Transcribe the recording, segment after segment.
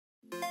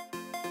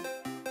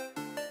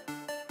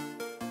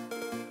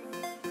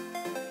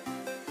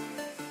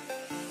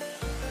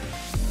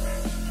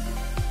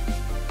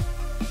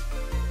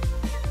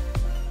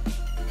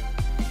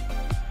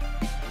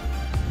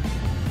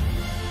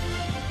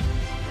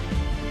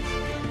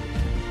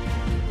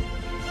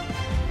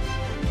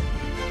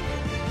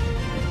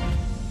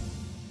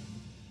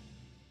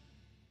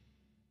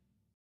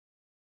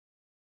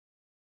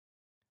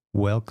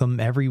Welcome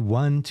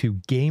everyone to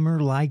Gamer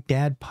Like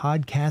Dad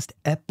podcast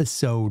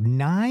episode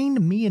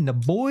 9. Me and the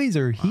boys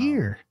are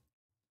here.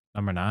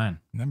 Number 9.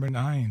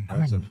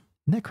 Isn't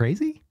that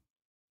crazy?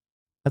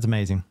 That's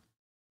amazing.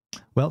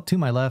 Well, to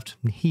my left,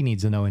 he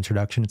needs no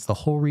introduction. It's the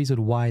whole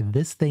reason why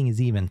this thing is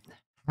even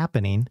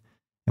happening.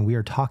 And we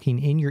are talking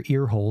in your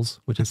ear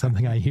holes, which is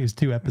something I used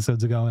 2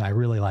 episodes ago, and I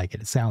really like it.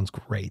 It sounds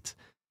great.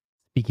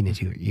 Speaking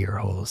into your ear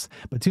holes.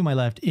 But to my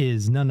left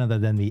is none other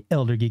than the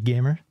Elder Geek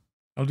Gamer.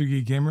 Elder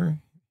Geek Gamer,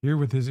 here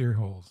with his ear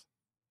holes.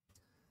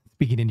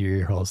 Speaking into your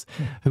ear holes,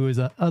 who is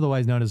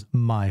otherwise known as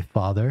my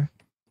father,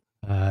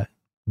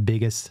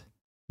 biggest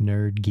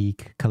nerd,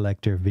 geek,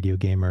 collector, video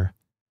gamer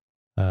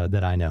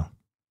that I know.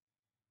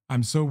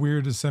 I'm so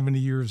weird at 70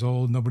 years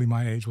old, nobody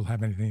my age will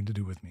have anything to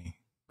do with me.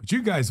 But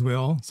you guys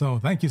will, so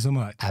thank you so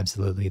much.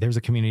 Absolutely. There's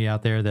a community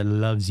out there that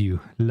loves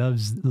you,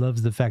 loves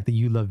the fact that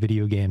you love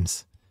video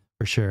games,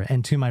 for sure.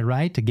 And to my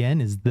right,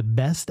 again, is the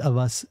best of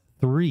us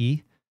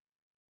 3.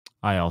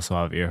 I also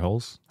have ear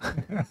holes.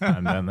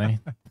 Evidently.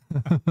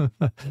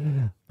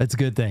 That's a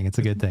good thing. It's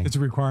a good thing. It's a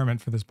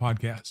requirement for this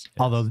podcast. Yes.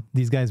 Although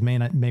these guys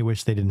may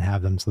wish they didn't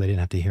have them, so they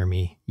didn't have to hear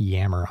me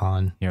yammer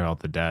on. Hear all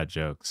the dad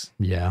jokes.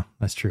 Yeah,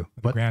 that's true.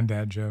 But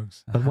granddad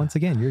jokes. But once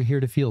again, you're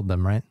here to field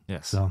them, right?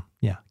 Yes. So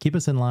yeah, keep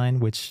us in line,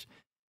 which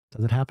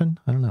does it happen?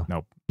 I don't know.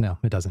 Nope. No,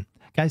 it doesn't.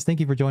 Guys,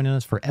 thank you for joining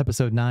us for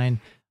episode 9.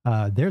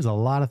 There's a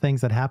lot of things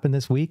that happened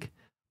this week.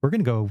 We're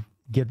going to go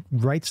get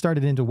right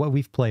started into what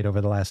we've played over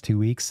the last 2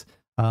 weeks.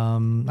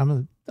 I'm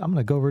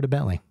gonna go over to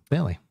Bentley.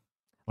 What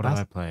have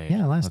I played?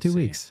 Yeah, last 2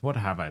 weeks. What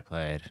have I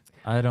played?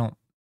 I don't.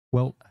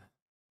 Well,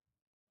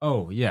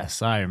 oh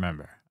yes, I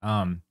remember.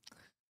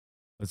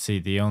 Let's see.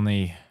 The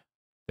only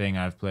thing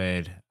I've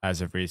played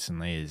as of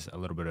recently is a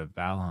little bit of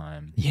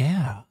Valheim.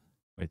 Yeah,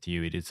 with you,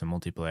 we did some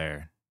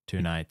multiplayer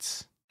 2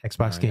 nights.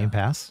 Xbox Game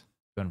Pass.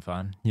 Been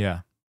fun.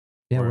 Yeah.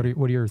 Yeah. What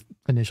are your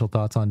initial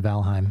thoughts on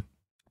Valheim?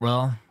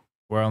 Well,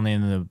 we're only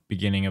in the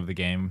beginning of the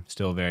game.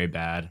 Still very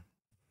bad.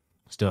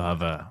 Still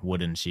have a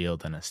wooden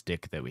shield and a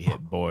stick that we hit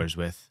boars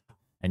with.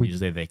 And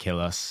usually they kill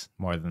us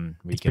more than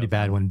we kill. It's pretty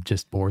bad when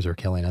just boars are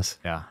killing us.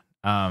 Yeah.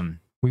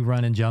 We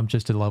run and jump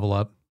just to level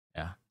up.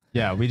 Yeah.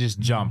 Yeah, we just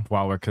jump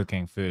while we're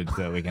cooking food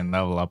so that we can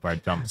level up our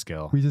jump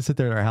skill. We just sit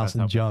there at our house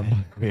and jump.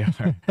 We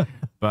are.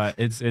 But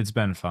it's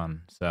been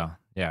fun. So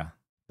yeah,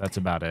 that's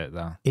about it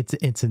though.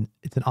 It's an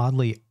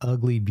oddly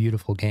ugly,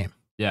 beautiful game.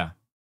 Yeah.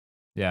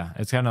 Yeah,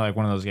 it's kind of like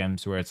one of those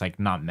games where it's like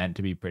not meant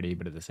to be pretty,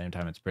 but at the same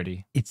time it's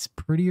pretty. It's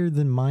prettier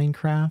than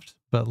Minecraft,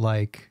 but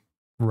like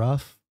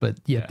rough, but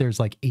yet there's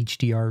like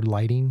HDR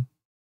lighting,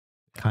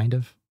 kind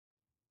of.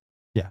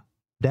 Yeah.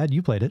 Dad,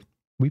 you played it.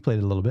 We played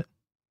it a little bit.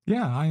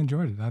 Yeah, I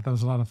enjoyed it. I thought it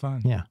was a lot of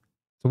fun. Yeah.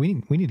 So we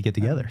need to get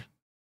together.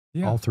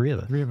 Yeah. All 3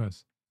 of us. 3 of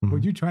us. Mm-hmm.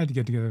 Well, you tried to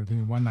get together with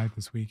me one night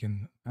this week,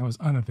 and I was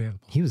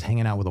unavailable. He was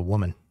hanging out with a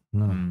woman.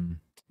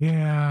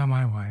 Yeah,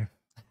 my wife.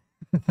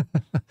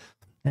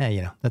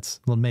 Yeah, that's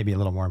maybe a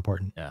little more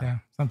important. Yeah,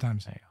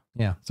 sometimes.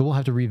 Yeah, so we'll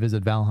have to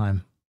revisit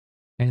Valheim.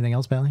 Anything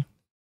else, Bailey?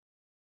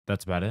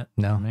 That's about it.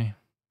 No. For me.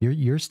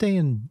 You're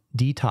staying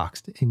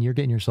detoxed, and you're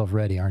getting yourself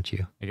ready, aren't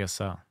you? I guess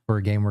so. For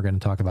a game we're going to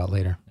talk about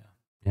later.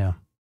 Yeah.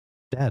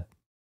 Dad.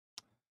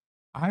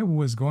 I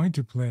was going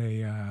to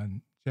play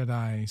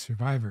Jedi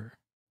Survivor,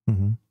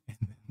 and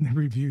the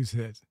reviews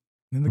hit,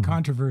 and then the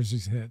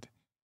controversies hit,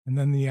 and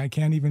then I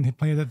can't even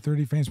play it at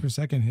 30 frames per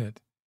second hit.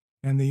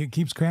 And it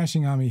keeps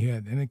crashing on me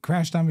hit. And it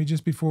crashed on me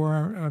just before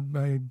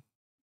a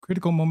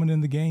critical moment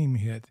in the game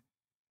hit.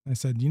 I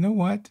said, you know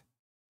what?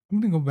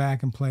 I'm going to go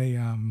back and play,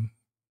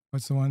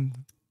 what's the one?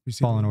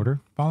 Fallen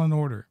Order. Fallen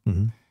Order.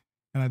 Mm-hmm.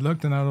 And I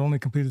looked and I'd only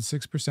completed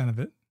 6% of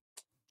it.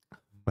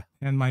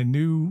 And my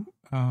new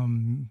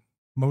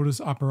modus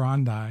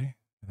operandi,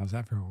 how's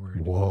that for a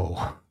word?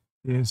 Whoa.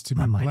 Is to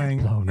be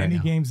playing any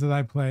games that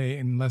I play,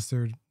 unless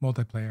they're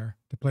multiplayer,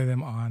 to play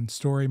them on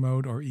story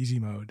mode or easy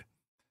mode.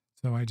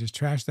 So I just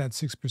trashed that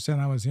 6%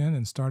 I was in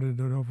and started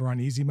it over on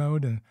easy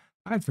mode. And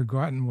I'd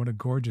forgotten what a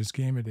gorgeous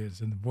game it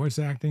is. And the voice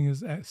acting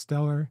is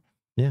stellar.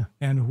 Yeah.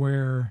 And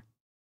where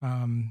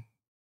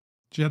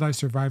Jedi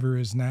Survivor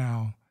is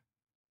now,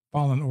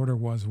 Fallen Order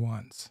was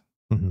once.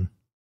 Mm-hmm.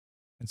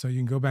 And so you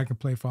can go back and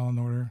play Fallen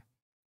Order.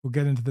 We'll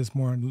get into this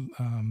more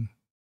in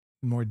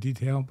more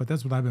detail, but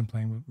that's what I've been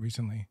playing with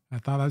recently. I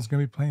thought I was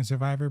going to be playing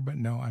Survivor, but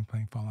no, I'm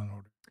playing Fallen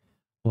Order.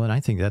 Well, and I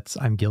think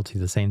I'm guilty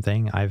of the same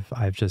thing.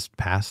 I've just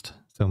passed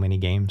so many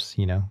games,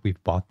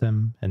 we've bought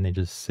them and they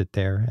just sit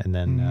there. And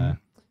then,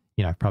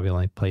 I've probably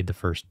only played the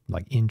first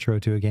intro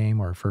to a game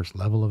or first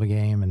level of a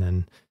game. And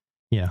then,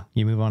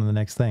 you move on to the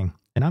next thing.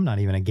 And I'm not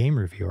even a game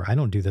reviewer. I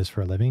don't do this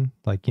for a living.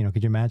 Could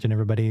you imagine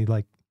everybody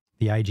like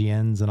the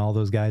IGNs and all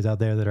those guys out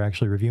there that are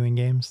actually reviewing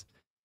games?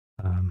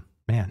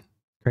 Man,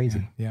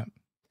 crazy. Yeah.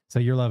 So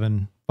you're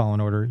loving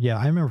Fallen Order. Yeah.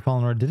 I remember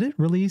Fallen Order. Did it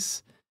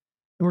release?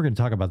 We're going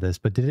to talk about this,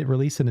 but did it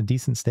release in a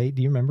decent state?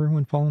 Do you remember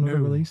when Fallen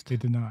Order released?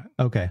 It did not.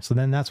 Okay, so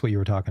then that's what you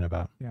were talking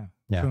about. Yeah.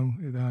 Yeah. So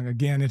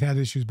again, it had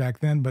issues back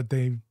then, but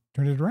they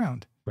turned it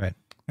around. Right.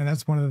 And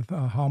that's one of the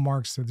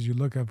hallmarks that you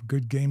look of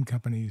good game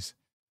companies.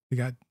 They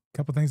got a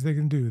couple things they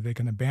can do. They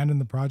can abandon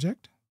the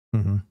project,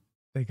 mm-hmm.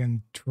 they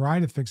can try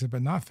to fix it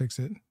but not fix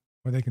it,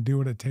 or they can do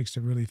what it takes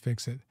to really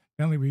fix it.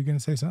 Bentley, were you going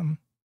to say something?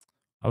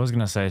 I was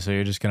gonna say, so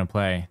you're just gonna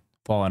play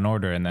Fallen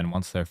Order, and then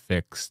once they've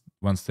fixed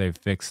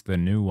the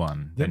new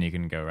one, then you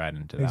can go right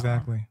into that.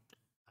 Exactly.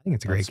 I think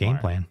it's a great game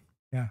plan.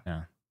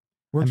 Yeah.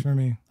 Works for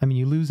me. I mean,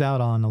 you lose out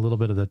on a little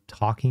bit of the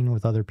talking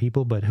with other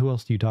people, but who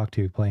else do you talk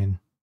to playing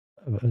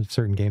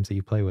certain games that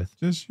you play with?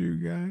 Just you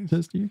guys.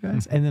 Just you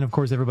guys. And then, of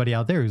course, everybody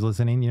out there who's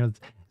listening, you know,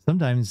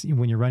 sometimes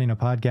when you're running a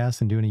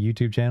podcast and doing a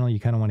YouTube channel, you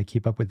kind of want to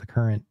keep up with the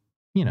current,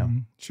 you know,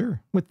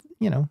 Sure. with,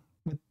 you know,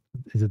 with,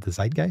 is it the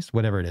zeitgeist?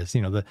 Whatever it is,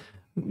 you know,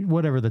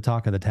 whatever the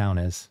talk of the town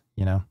is,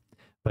 you know,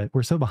 but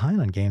we're so behind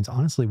on games.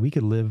 Honestly, we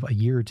could live a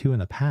year or two in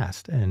the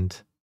past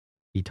and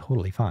be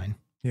totally fine.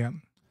 Yeah.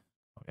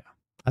 Oh, yeah.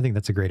 I think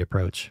that's a great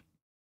approach.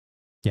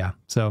 Yeah.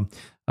 So,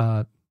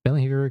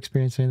 Bentley, have you ever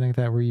experienced anything like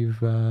that where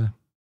you've,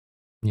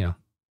 you know,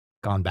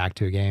 gone back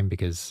to a game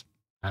because,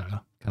 I don't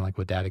know, kind of like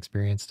what Dad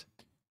experienced?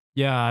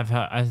 Yeah,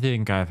 I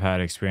think I've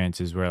had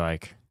experiences where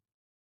like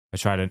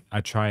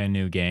I try a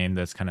new game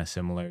that's kind of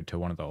similar to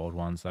one of the old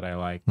ones that I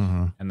like,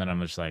 and then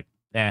I'm just like,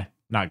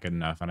 not good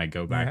enough, and I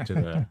go back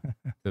to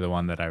the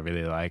one that I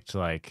really liked.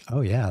 Like,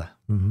 oh yeah,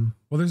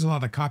 well, there's a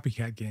lot of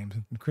copycat games.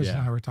 Chris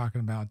and I were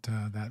talking about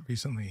that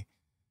recently.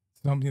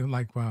 Something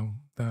like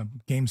the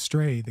game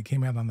Stray that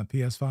came out on the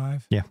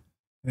PS5. Yeah.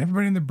 And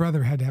everybody and their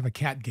brother had to have a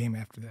cat game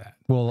after that.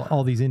 Well,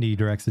 all these indie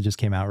directs that just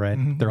came out, right?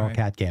 They're all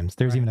cat games.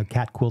 There's even a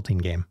cat quilting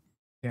game.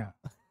 Yeah.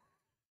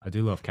 I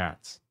do love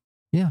cats.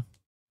 Yeah.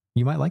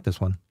 You might like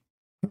this one.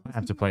 I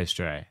have to play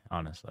Stray,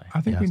 honestly.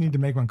 I think we need to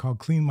make one called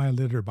Clean My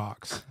Litter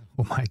Box.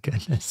 Oh my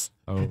goodness.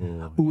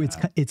 Oh. Ooh,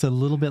 it's a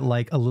little bit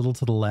like A Little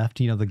to the Left,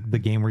 you know, the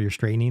game where you're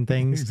straightening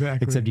things.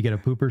 Exactly. Except you get a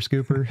pooper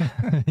scooper.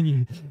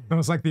 And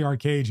Almost like the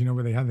arcade, you know,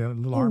 where they have the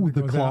little arm that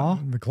the goes claw.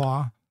 out, the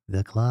claw.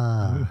 The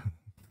claw.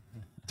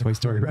 Toy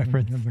Story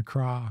reference. The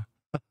craw.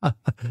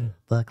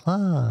 The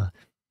claw.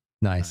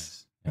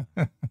 Nice.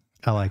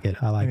 I like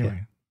it. I like it.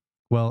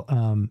 Well,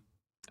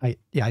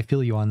 I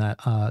feel you on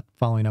that.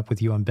 Following up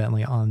with you on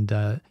Bentley on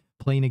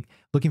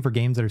looking for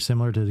games that are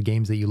similar to the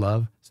games that you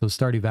love. So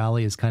Stardew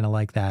Valley is kind of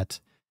like that,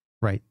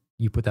 right?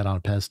 You put that on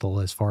a pedestal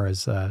as far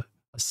as a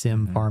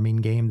sim farming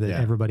game that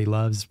everybody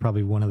loves. It's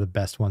probably one of the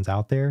best ones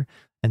out there.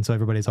 And so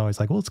everybody's always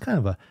like, well, it's kind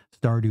of a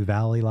Stardew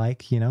Valley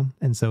like, you know?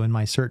 And so in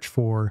my search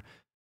for,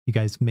 you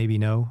guys maybe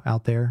know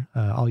out there,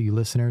 all you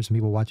listeners and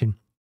people watching,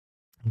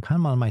 I'm kind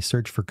of on my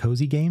search for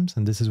cozy games,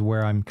 and this is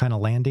where I'm kind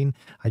of landing.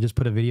 I just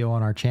put a video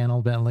on our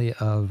channel, Bentley,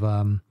 of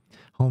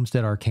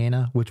Homestead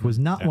Arcana, which was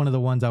not one of the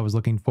ones I was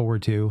looking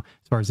forward to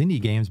as far as indie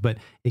games, but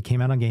it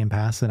came out on Game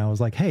Pass, and I was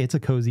like, hey, it's a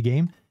cozy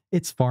game.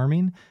 It's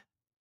farming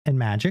and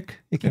magic.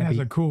 It has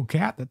a cool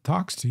cat that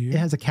talks to you. It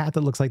has a cat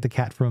that looks like the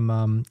cat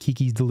from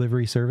Kiki's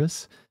Delivery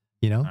Service,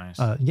 you know? Nice.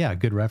 Yeah,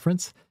 good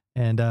reference.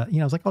 And, you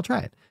know, I was like, I'll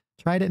try it.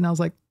 Tried it, and I was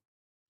like,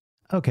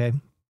 okay,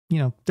 you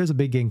know, there's a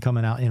big game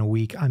coming out in a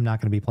week. I'm not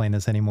going to be playing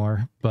this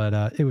anymore,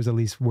 but it was at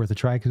least worth a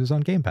try because it was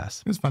on Game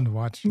Pass. It was fun to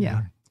watch.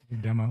 Yeah.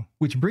 Your demo.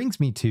 Which brings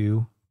me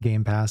to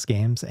Game Pass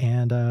games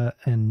and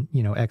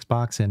you know,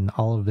 Xbox and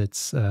all of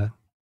its,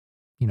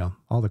 you know,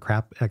 all the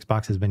crap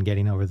Xbox has been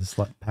getting over this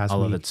past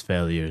all week. of its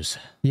failures.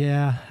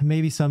 Yeah,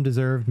 maybe some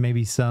deserved,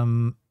 maybe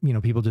some, you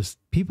know,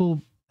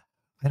 people,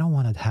 I don't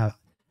want to have,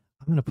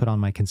 I'm going to put on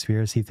my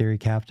conspiracy theory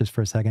cap just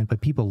for a second, but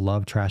people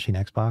love trashing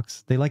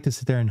Xbox. They like to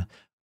sit there and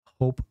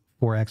hope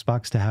for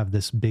Xbox to have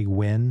this big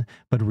win,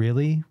 but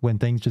really when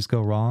things just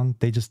go wrong,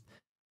 they just,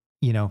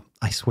 you know,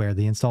 I swear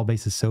the install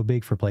base is so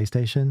big for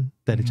PlayStation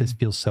that it just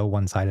feels so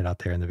one-sided out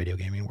there in the video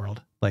gaming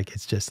world. Like,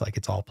 it's just like,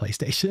 it's all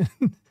PlayStation.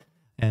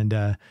 And,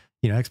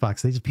 you know,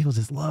 Xbox, people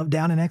just love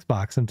down in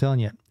Xbox. I'm telling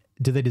you,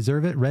 do they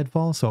deserve it?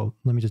 Redfall. So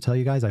let me just tell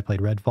you guys, I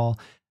played Redfall.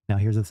 Now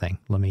here's the thing.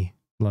 Let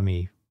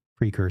me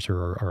precursor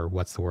or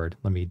what's the word?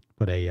 Let me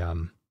put a,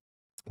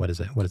 what is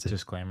it?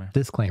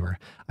 Disclaimer.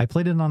 I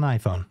played it on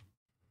iPhone.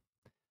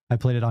 I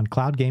played it on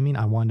cloud gaming.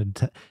 I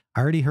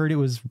already heard it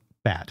was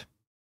bad.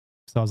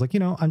 So I was like, you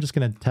know, I'm just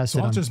going to test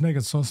it. I'll just make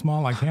it so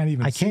small I can't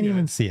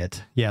even see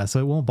it. Yeah, so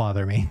it won't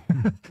bother me.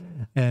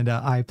 And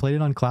I played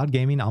it on cloud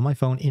gaming on my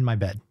phone in my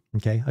bed.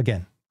 Okay,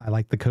 again, I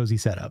like the cozy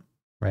setup,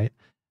 right?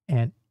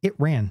 And it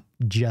ran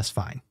just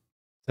fine.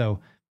 So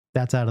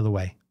that's out of the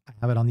way. I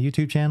have it on the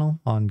YouTube channel,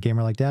 on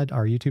Gamer Like Dad,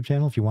 our YouTube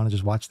channel. If you want to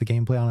just watch the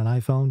gameplay on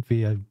an iPhone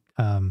via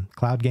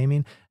cloud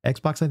gaming,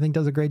 Xbox, I think,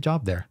 does a great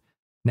job there.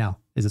 Now,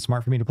 is it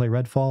smart for me to play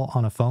Redfall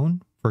on a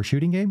phone for a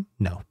shooting game?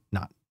 No,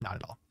 not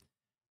at all.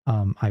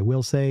 I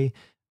will say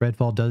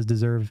Redfall does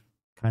deserve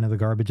kind of the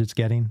garbage it's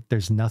getting.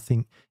 There's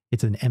nothing.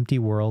 It's an empty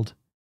world.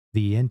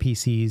 The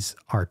NPCs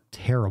are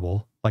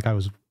terrible. Like, I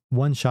was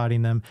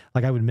one-shotting them.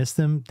 Like, I would miss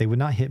them. They would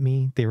not hit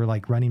me. They were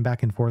like running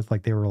back and forth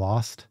like they were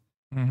lost.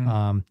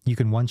 You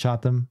can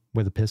one-shot them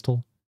with a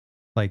pistol.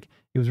 Like,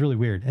 it was really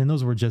weird. And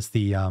those were just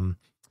the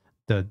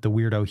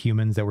weirdo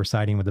humans that were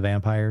siding with the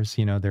vampires.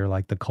 You know, they're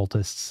like the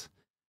cultists.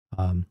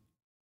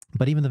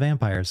 But even the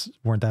vampires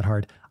weren't that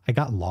hard. I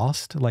got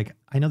lost. Like,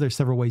 I know there's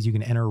several ways you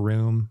can enter a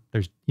room.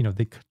 There's, you know,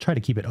 they try to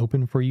keep it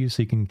open for you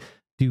so you can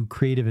do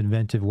creative,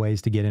 inventive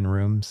ways to get in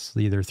rooms,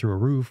 either through a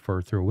roof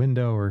or through a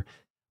window or,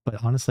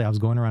 But honestly, I was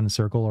going around in a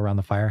circle around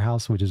the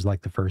firehouse, which is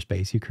like the first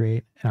base you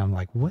create. And I'm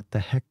like, what the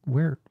heck?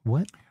 Where?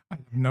 What? I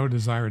have no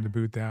desire to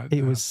boot that.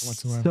 It was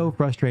whatsoever. so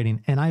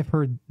frustrating. And I've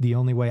heard the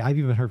only way, I've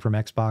even heard from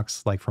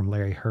Xbox, like from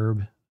Larry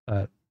Herb,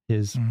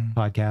 his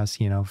podcast,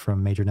 you know,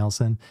 from Major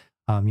Nelson.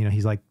 You know,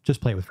 he's like,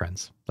 just play it with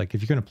friends. Like,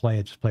 if you're going to play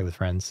it, just play it with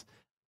friends.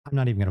 I'm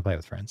not even going to play it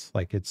with friends.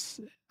 Like,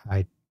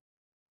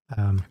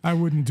 I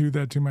wouldn't do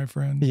that to my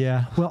friends.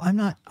 Yeah. Well, I'm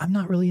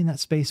not really in that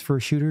space for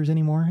shooters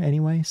anymore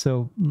anyway.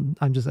 So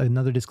I'm just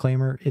another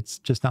disclaimer. It's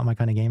just not my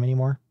kind of game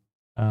anymore.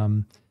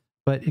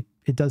 But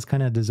it does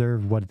kind of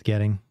deserve what it's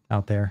getting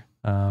out there.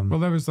 Well,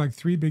 there was like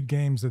 3 big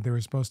games that they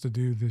were supposed to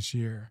do this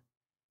year.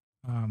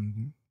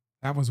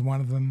 That was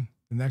one of them.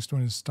 The next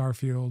one is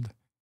Starfield.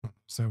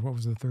 So what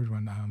was the third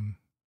one?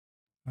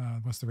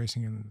 What's the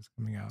racing game that's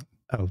coming out?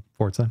 Oh,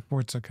 Forza.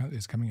 Forza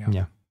is coming out.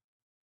 Yeah.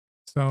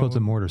 So Forza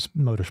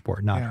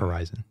Motorsport, not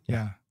Horizon.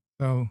 Yeah.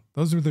 So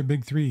those are their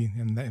big 3,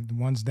 and the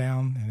one's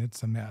down, and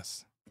it's a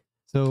mess.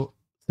 So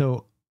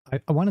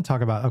I want to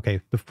talk about,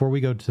 okay, before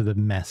we go to the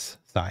mess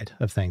side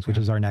of things, which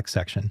is our next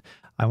section,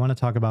 I want to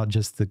talk about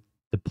just the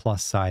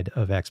plus side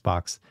of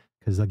Xbox,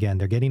 because again,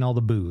 they're getting all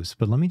the boos.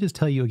 But let me just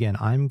tell you again,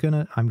 I'm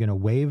gonna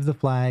wave the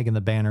flag and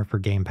the banner for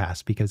Game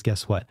Pass, because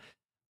guess what?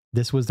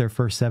 This was their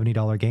first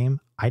 $70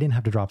 game. I didn't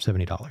have to drop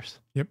 $70.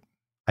 Yep.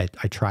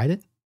 I tried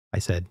it. I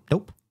said,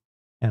 nope.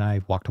 And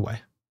I walked away.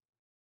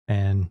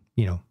 And,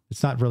 you know,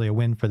 it's not really a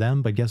win for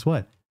them, but guess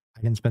what?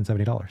 I didn't spend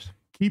 $70.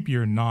 Keep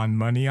your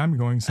non-money. I'm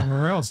going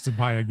somewhere else to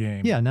buy a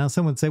game. Yeah. Now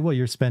someone would say, well,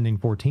 you're spending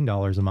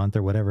 $14 a month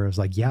or whatever. I was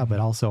like, yeah,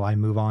 but also I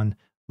move on.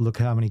 Look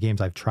how many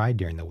games I've tried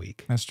during the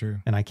week. That's true.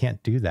 And I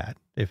can't do that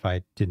if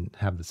I didn't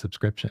have the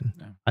subscription.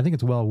 No. I think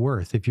it's well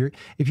worth. If you're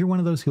one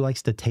of those who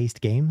likes to taste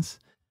games,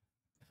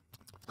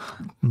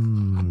 let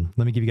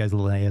me give you guys a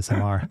little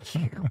ASMR.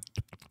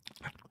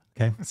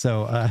 Okay.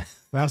 So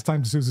last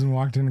time Susan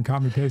walked in and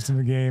caught me tasting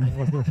the game,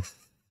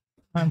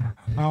 I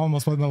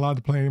almost wasn't allowed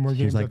to play any more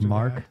games. She's like,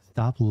 Mark,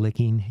 stop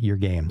licking your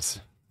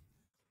games.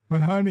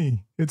 But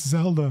honey, it's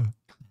Zelda.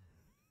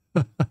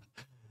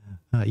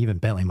 Even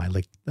Bentley might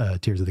lick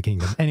Tears of the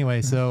Kingdom.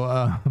 Anyway, so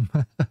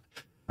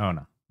oh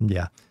no,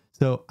 yeah.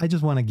 So I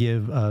just want to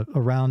give a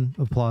round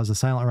of applause, a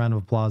silent round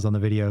of applause on the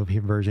video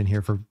version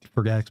here for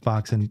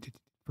Xbox, and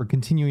for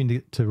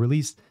continuing to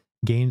release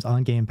games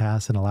on Game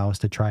Pass and allow us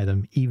to try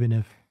them, even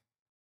if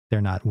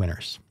they're not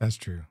winners. That's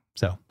true.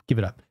 So give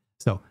it up.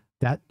 So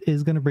that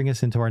is going to bring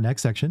us into our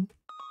next section.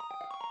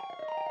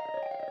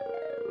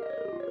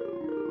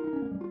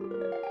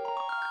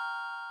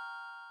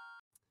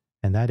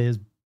 And that is,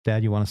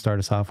 Dad, you want to start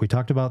us off? We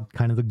talked about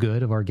kind of the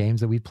good of our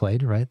games that we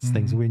played, right? It's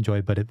things that we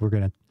enjoyed, but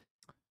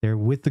there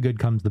with the good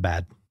comes the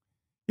bad.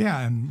 Yeah,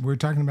 and we're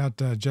talking about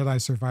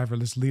Jedi Survivor.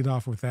 Let's lead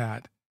off with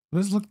that.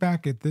 Let's look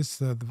back at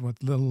this,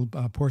 what little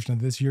portion of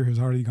this year has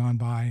already gone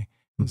by.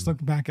 Let's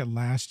look back at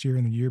last year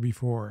and the year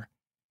before.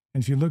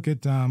 And if you look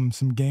at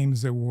some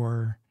games that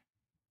were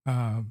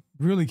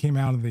really came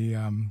out of the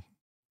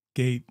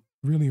gate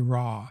really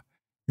raw.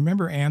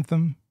 Remember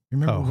Anthem?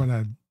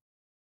 Remember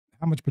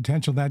how much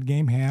potential that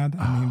game had?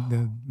 I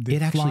mean, the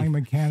flying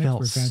mechanics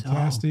were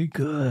fantastic.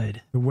 So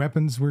good. The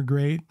weapons were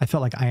great. I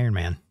felt like Iron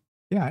Man.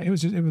 Yeah, it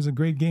was a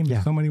great game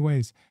in so many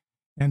ways.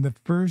 And the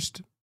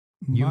first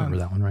you remember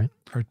that one, right?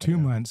 Or 2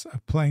 months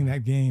of playing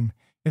that game,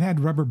 it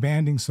had rubber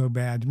banding so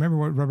bad. Remember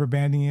what rubber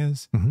banding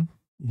is? Mm-hmm.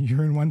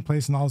 You're in one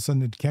place and all of a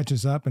sudden it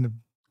catches up and it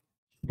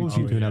pulls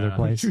you to another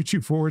place. Shoots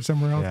you forward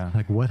somewhere else. Yeah.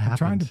 Like what happened?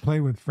 Trying to play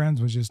with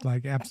friends was just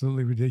like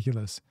absolutely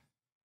ridiculous.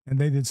 And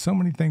they did so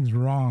many things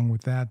wrong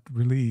with that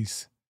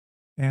release.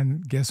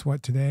 And guess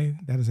what today?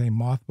 That is a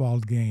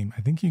mothballed game.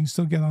 I think you can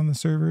still get on the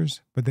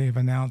servers, but they have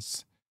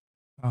announced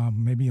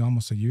maybe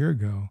almost a year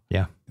ago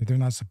that they're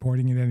not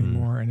supporting it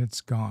anymore and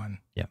it's gone.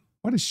 Yeah.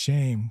 What a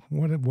shame.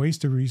 What a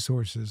waste of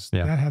resources.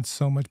 Yeah. That had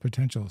so much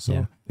potential.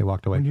 So they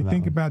walked away when from you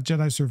think about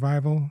Jedi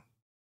Survivor,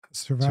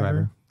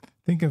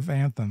 think of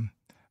Anthem.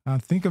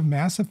 Think of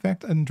Mass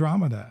Effect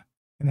Andromeda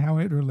and how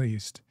it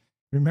released.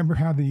 Remember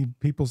how the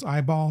people's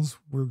eyeballs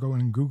were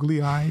going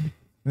googly-eyed?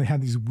 They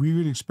had these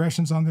weird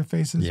expressions on their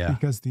faces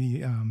because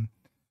the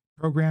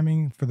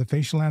programming for the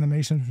facial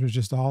animations was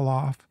just all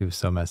off. It was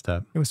so messed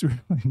up. It was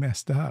really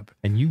messed up.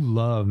 And you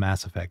love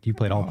Mass Effect. You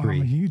played all 3.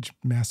 I'm a huge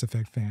Mass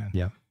Effect fan.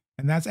 Yeah.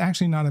 And that's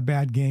actually not a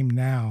bad game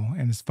now,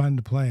 and it's fun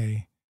to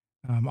play.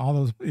 All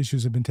those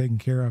issues have been taken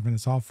care of, and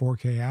it's all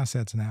 4K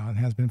assets now and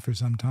has been for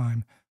some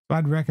time. So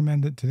I'd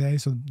recommend it today.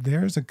 So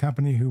there's a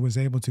company who was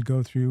able to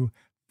go through,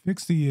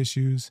 fix the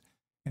issues,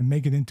 and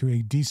make it into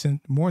a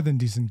decent, more than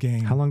decent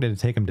game. How long did it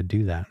take them to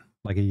do that?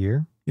 Like a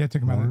year? Yeah, it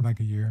took them like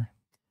a year.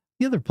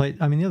 The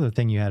other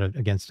thing you had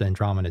against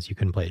Andromeda is you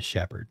couldn't play as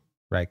Shepard,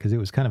 right? Because it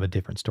was kind of a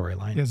different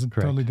storyline. It's a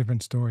totally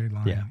different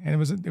storyline. Yeah. And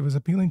it was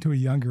appealing to a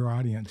younger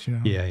audience, you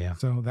know? Yeah, yeah.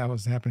 So that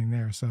was happening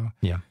there. So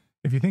yeah.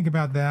 If you think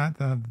about that,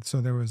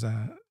 so there was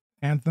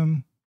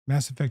Anthem,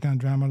 Mass Effect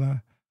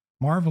Andromeda,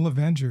 Marvel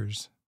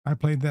Avengers. I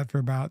played that for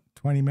about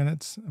 20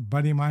 minutes. A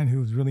buddy of mine who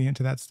was really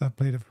into that stuff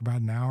played it for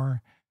about an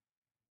hour.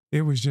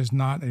 It was just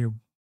not a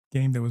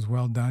game that was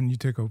well done. You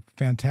took a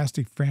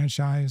fantastic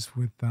franchise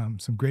with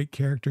some great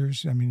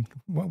characters. I mean,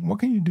 what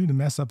can you do to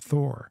mess up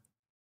Thor?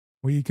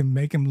 Well, you can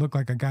make him look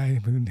like a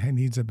guy who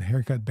needs a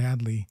haircut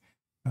badly,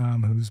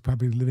 who's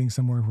probably living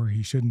somewhere where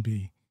he shouldn't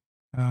be.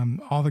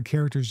 All the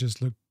characters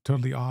just look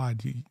totally odd.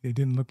 They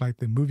didn't look like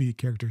the movie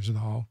characters at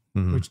all,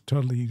 which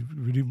totally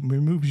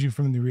removes you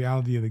from the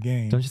reality of the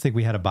game. Don't you think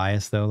we had a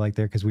bias though, like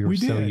there, because we were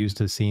so used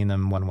to seeing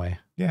them one way?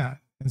 Yeah,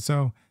 and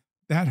so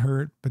that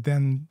hurt. But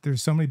then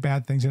there's so many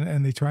bad things,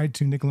 and they tried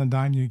to nickel and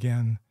dime you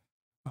again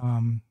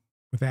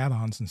with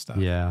add-ons and stuff.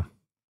 Yeah.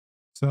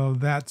 So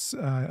that's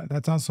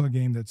also a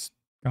game that's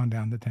gone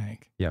down the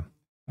tank. Yeah.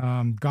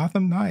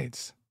 Gotham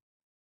Knights.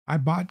 I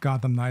bought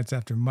Gotham Knights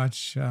after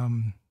much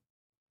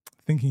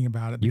thinking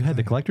about it. You had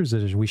the collector's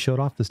edition. We showed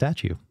off the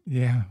statue.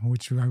 Yeah,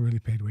 which I really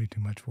paid way too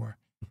much for.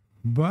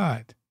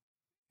 But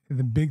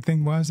the big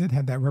thing was it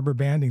had that rubber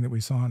banding that we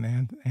saw in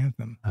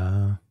Anthem.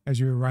 As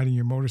you were riding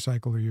your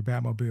motorcycle or your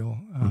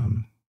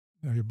Batmobile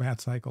or your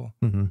Batcycle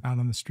out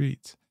on the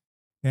streets.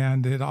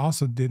 And it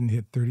also didn't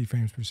hit 30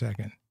 frames per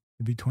second.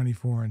 It'd be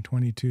 24 and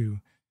 22,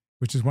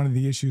 which is one of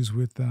the issues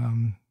with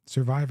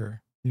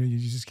Survivor. You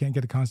just can't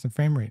get a constant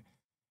frame rate.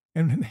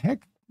 And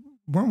heck,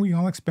 weren't we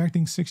all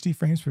expecting 60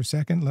 frames per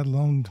second, let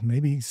alone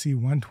maybe see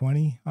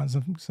 120 on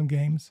some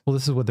games? Well,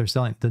 this is what they're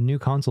selling. The new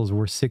consoles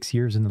were 6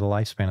 years into the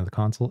lifespan of the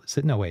console.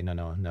 No, wait,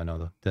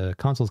 no. The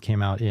consoles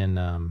came out in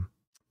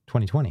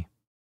 2020.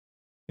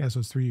 Yeah, so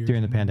it's 3 years.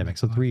 During the pandemic,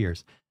 so 3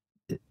 years.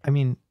 I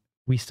mean,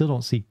 we still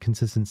don't see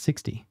consistent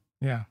 60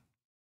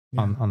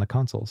 on the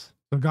consoles.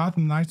 So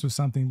Gotham Knights was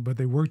something, but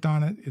they worked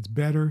on it. It's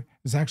better.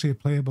 It's actually a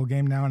playable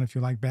game now, and if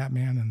you like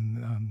Batman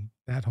and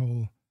that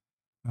whole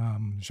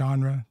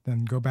genre,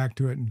 then go back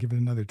to it and give it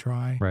another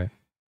try. Right.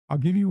 I'll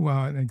give you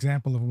an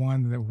example of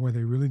one where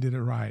they really did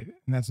it right,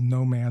 and that's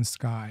No Man's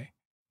Sky.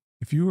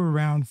 If you were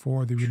around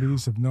for the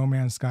release of No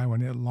Man's Sky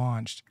when it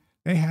launched,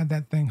 they had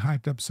that thing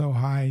hyped up so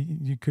high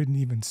you couldn't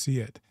even see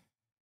it.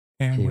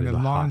 And when it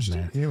launched,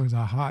 it was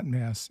a hot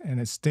mess,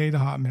 and it stayed a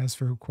hot mess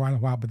for quite a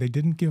while, but they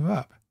didn't give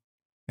up.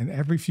 And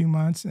every few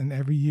months and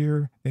every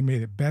year, they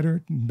made it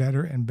better and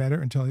better and better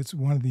until it's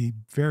one of the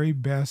very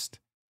best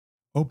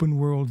open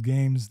world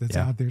games that's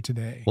out there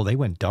today. Well, they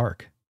went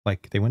dark.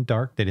 They went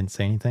dark. They didn't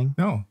say anything.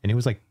 No. And it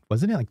was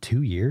wasn't it like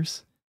 2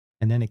 years?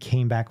 And then it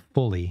came back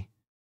fully,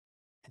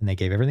 and they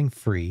gave everything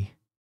free.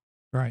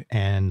 Right.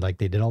 And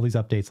they did all these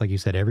updates, like you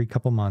said, every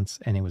couple months.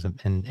 And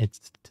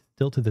it's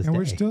still to this day. And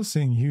we're still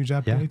seeing huge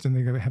updates, and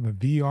they're going to have a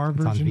VR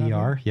version on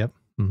VR. Of it. Yep.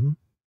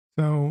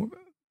 So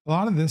a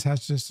lot of this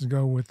has just to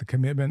go with the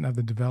commitment of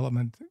the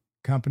development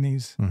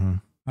companies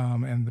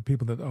and the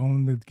people that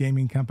own the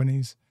gaming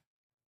companies.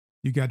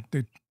 You got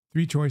the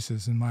three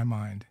choices in my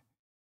mind.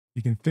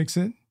 You can fix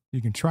it,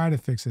 you can try to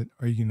fix it,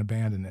 or you can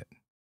abandon it.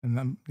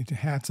 And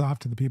hats off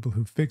to the people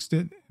who fixed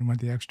it and went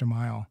the extra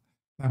mile.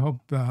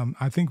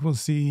 I think we'll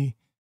see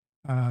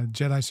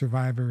Jedi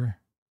Survivor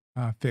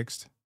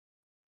fixed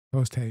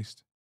post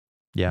haste.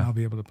 Yeah, I'll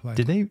be able to play.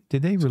 Did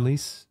they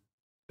release?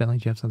 Bentley,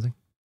 do you have something?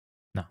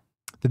 No.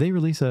 Did they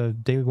release a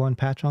day one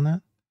patch on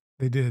that?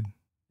 They did.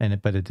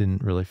 But it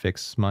didn't really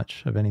fix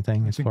much of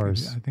anything I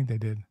think they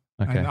did.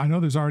 Okay. I know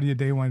there's already a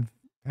day one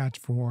patch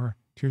for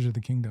Tears of the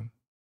Kingdom.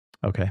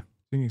 Okay. So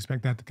you can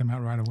expect that to come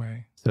out right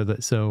away.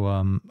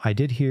 So I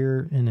did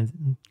hear,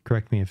 and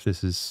correct me if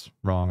this is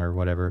wrong or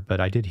whatever, but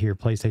I did hear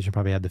PlayStation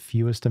probably had the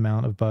fewest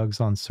amount of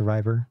bugs on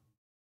Survivor.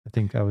 I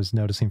think I was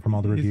noticing from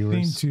all the reviewers.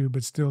 It seemed to,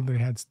 but still they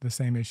had the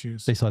same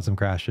issues. They still had some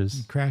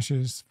crashes.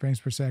 Crashes, frames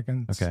per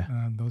second,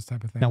 those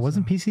type of things. Now,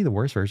 wasn't PC the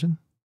worst version?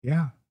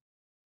 Yeah.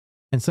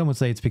 And some would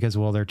say it's because,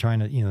 they're trying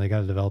to, they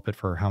got to develop it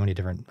for how many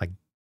different,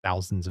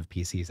 thousands of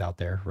PCs out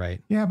there,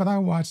 right? Yeah, but I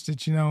watched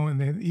it,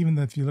 and even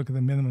if you look at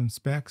the minimum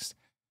specs,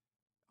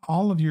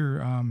 all of your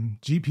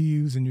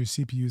GPUs and your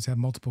CPUs have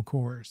multiple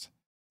cores.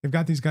 They've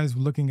got these guys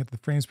looking at the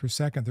frames per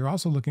second. They're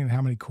also looking at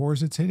how many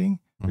cores it's hitting.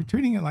 They're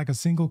treating it like a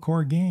single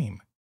core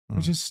game,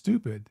 which is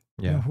stupid.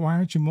 Yeah. Why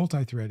aren't you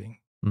multi-threading?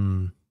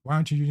 Why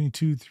aren't you using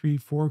 2, 3,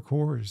 4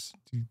 cores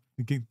to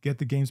get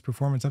the game's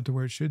performance up to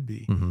where it should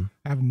be?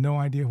 I have no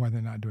idea why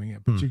they're not doing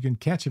it, but you can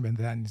catch them in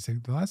that and you say,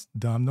 well, that's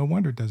dumb. No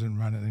wonder it doesn't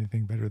run at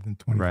anything better than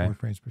 24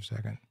 frames per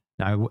second.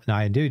 Now,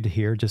 I did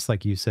hear, just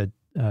like you said,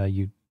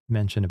 you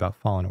mentioned about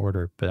Fallen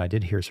Order, but I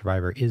did hear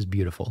Survivor is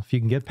beautiful. If you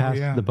can get past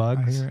the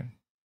bugs. I hear it.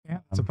 Yeah,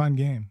 it's a fun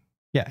game.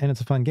 Yeah, and it's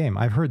a fun game.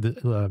 I've heard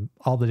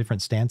all the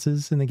different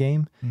stances in the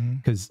game,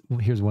 because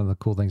here's one of the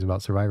cool things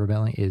about Survivor,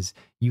 Bentley, is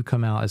you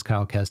come out as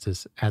Kyle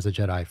Kestis as a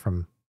Jedi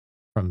from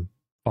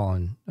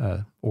Fallen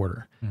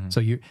Order. So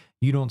you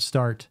don't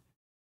start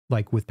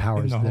with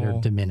powers that are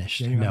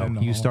diminished. No,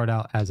 you start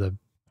out as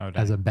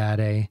a bad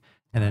A,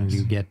 and then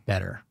you get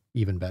better,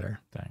 even better.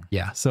 Dang.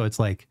 Yeah, so it's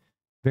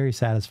very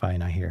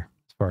satisfying, I hear,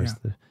 as far as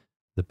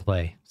the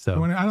play.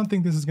 So I don't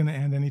think this is going to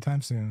end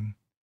anytime soon.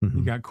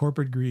 You got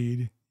corporate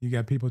greed. You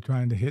got people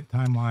trying to hit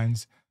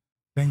timelines.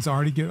 Things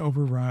already get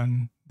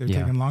overrun. They're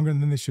taking longer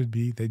than they should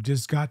be. They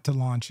just got to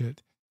launch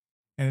it.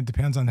 And it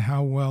depends on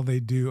how well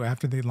they do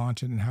after they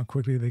launch it and how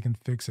quickly they can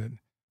fix it.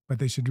 But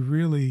they should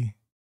really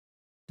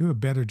do a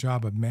better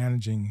job of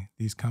managing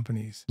these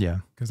companies. Yeah.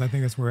 Because I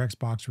think that's where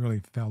Xbox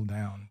really fell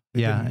down.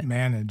 They didn't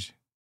manage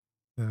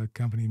the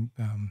company.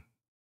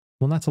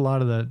 Well, that's a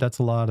lot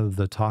of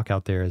the talk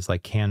out there is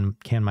like, can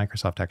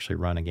Microsoft actually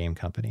run a game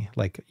company?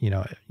 Like,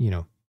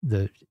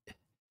 the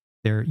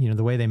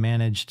way they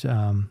managed,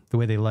 the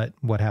way they let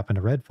what happened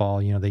to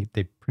Redfall,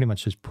 they pretty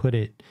much just put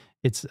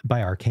it's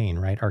by Arcane,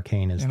 right?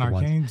 Arcane is and the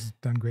Arcane's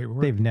done great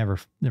work. They've never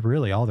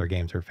really, all their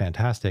games are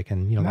fantastic.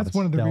 And, and that's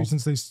one of the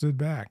reasons they stood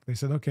back. They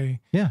said, okay,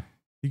 yeah,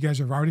 you guys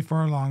are already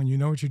far along. You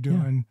know what you're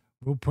doing.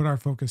 Yeah. We'll put our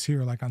focus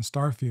here, like on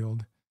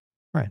Starfield.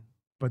 Right.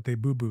 But they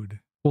boo-booed.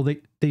 Well,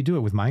 they do it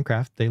with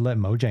Minecraft. They let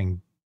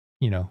Mojang,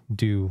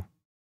 do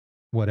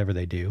whatever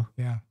they do.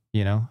 Yeah.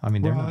 I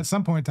mean, at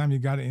some point in time, you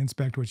got to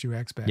inspect what you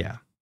expect. Yeah.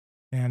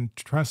 And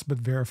trust but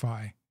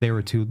verify. They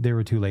were too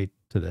late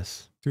to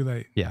this. Too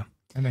late. Yeah.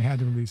 And they had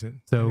to release it.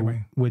 So,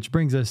 anyway. Which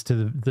brings us to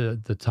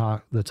the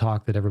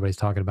talk that everybody's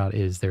talking about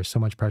is there's so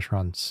much pressure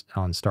on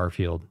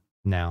Starfield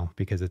now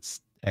because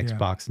it's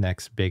Xbox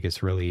next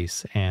biggest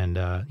release, and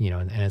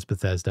and it's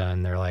Bethesda,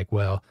 and they're like,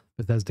 well,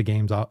 Bethesda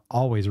games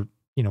always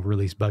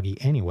release buggy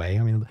anyway.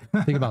 I mean,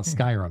 think about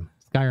Skyrim.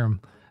 Skyrim,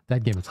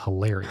 that game is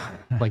hilarious.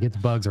 Like its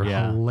bugs are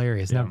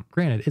hilarious. Yeah. Now,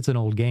 granted, it's an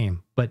old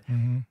game, but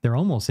they're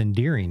almost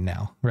endearing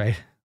now, right?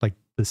 Like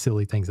the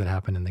silly things that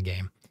happen in the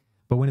game.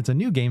 But when it's a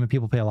new game and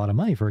people pay a lot of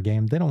money for a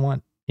game, they don't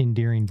want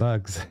endearing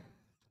bugs.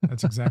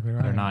 That's exactly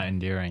right. They're not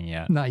endearing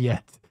yet. Not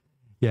yet.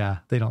 Yeah,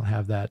 they don't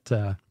have that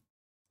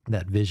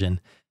that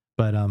vision.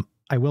 But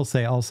I will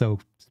say also,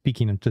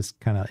 speaking of just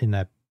kind of in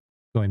that,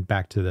 going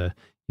back to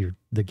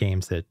the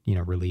games that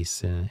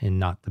release in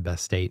not the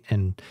best state,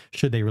 and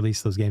should they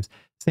release those games?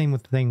 Same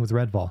thing with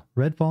Redfall.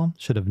 Redfall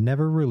should have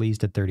never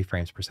released at 30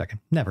 frames per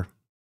second. Never.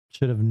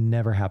 Should have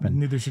never happened.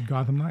 Neither should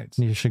Gotham Knights.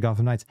 Neither should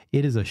Gotham Knights.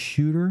 It is a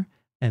shooter.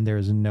 And there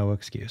is no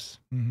excuse.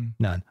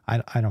 None.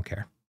 I don't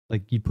care.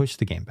 Like, you push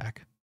the game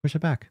back. Push it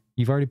back.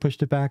 You've already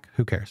pushed it back.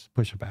 Who cares?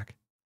 Push it back.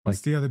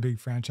 What's the other big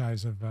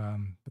franchise of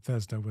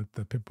Bethesda with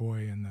the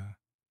Pip-Boy and the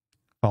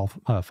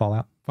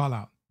Fallout?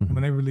 Fallout.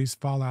 When they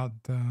released Fallout,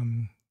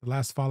 the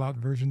last Fallout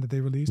version that they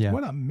released,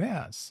 what a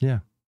mess. Yeah.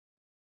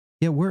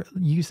 Yeah,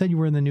 you said you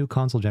were in the new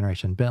console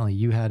generation. Bentley,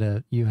 you had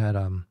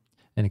an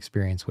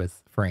experience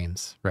with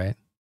frames, right?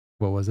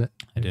 What was it?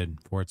 I did.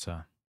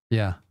 Forza.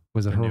 Yeah.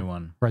 Was it a new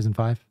one? Horizon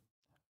 5?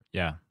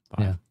 Yeah.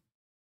 5. Yeah.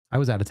 I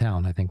was out of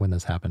town, I think, when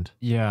this happened.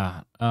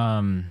 Yeah.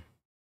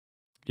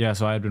 Yeah,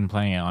 so I had been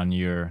playing it on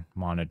your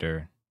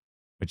monitor,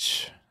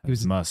 which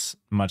was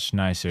much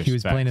nicer. He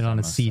was playing it on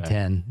a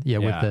C10,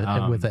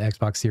 with the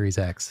Xbox Series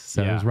X.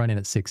 So it was running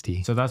at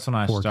 60. So that's when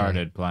I 4K.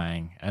 started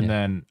playing. And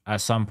then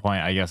at some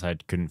point, I guess I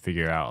couldn't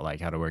figure out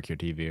like how to work your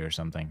TV or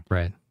something.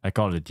 Right. I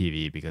called it a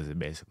TV because it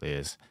basically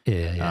is.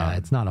 Yeah,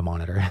 it's not a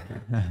monitor.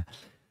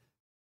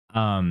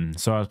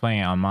 So I was playing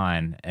it on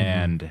mine,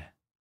 and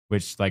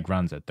which like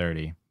runs at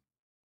 30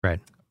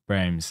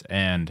 frames,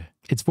 and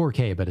it's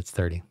 4K, but it's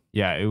 30.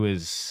 Yeah, it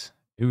was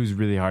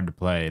really hard to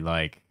play.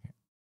 Like,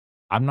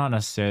 I'm not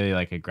necessarily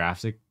like a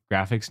graphics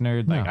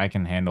nerd. Like, I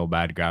can handle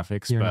bad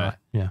graphics,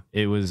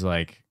 it was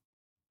like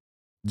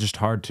just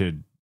hard to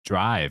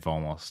drive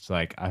almost.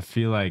 Like, I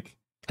feel like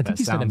I think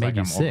you said it made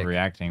you sick.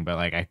 Overreacting, but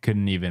like I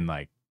couldn't even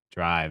like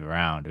drive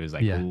around. It was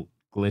like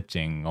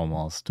glitching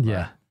almost.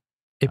 Yeah.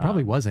 It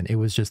probably wasn't. It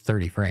was just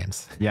 30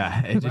 frames.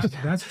 Yeah, it just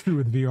that's true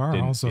with VR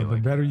also. The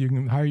better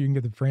higher you can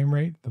get the frame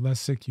rate, the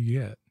less sick you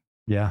get.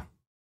 Yeah.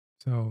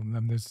 So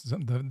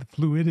the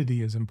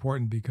fluidity is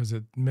important because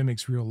it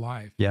mimics real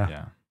life.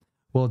 Yeah.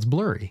 Well, it's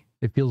blurry.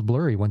 It feels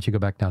blurry once you go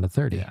back down to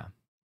 30. Yeah.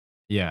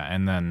 Yeah,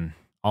 and then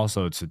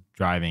also it's a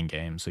driving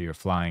game, so you're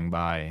flying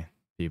by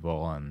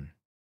people, and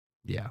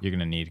you're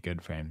gonna need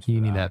good frames. You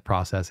need that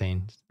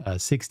processing.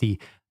 60.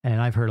 And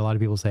I've heard a lot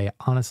of people say,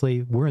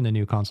 honestly, we're in the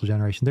new console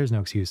generation. There's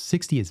no excuse.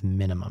 60 is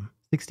minimum.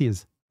 60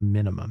 is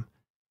minimum.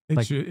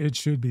 It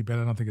should be, but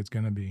I don't think it's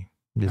going to be.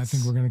 I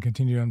think we're going to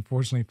continue to,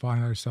 unfortunately,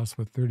 find ourselves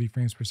with 30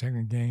 frames per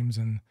second games,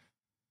 and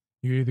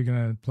you're either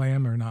going to play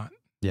them or not.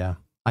 Yeah.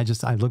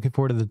 I'm looking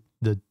forward to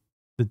the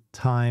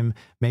time.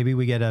 Maybe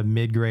we get a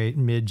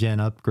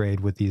mid-gen upgrade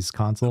with these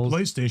consoles. The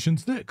PlayStation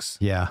 6.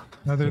 Yeah.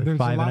 Now, there's a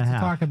lot to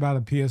talk about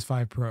a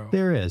PS5 Pro.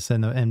 There is.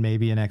 And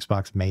maybe an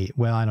Xbox Mate.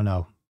 Well, I don't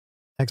know.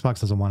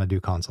 Xbox doesn't want to do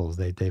consoles.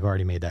 They've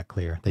already made that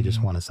clear. They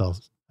just want to sell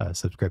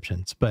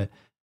subscriptions. But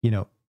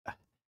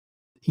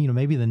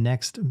maybe the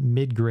next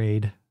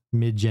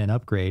mid-gen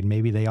upgrade,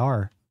 maybe they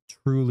are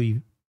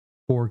truly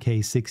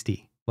 4K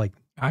 60. Like,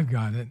 I've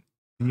got it.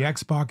 The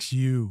Xbox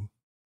U.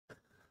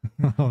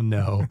 Oh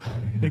no!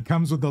 It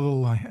comes with a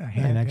little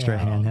an extra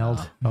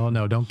handheld. Oh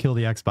no! Don't kill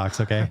the Xbox,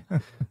 okay?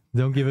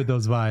 Don't give it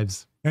those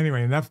vibes.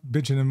 Anyway, enough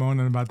bitching and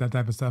moaning about that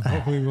type of stuff.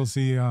 Hopefully, we'll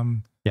see.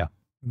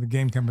 The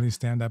game companies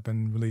stand up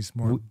and release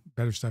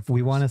better stuff.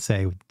 We want to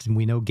say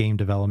we know game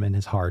development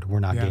is hard. We're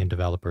not game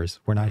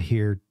developers. We're not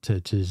here to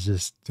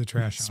just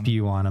trash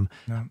spew on them.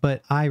 No.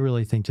 But I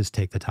really think just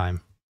take the time.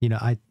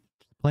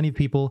 Plenty of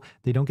people,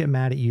 they don't get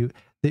mad at you.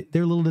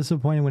 They're a little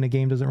disappointed when a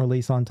game doesn't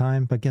release on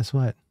time. But guess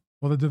what?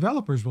 Well, the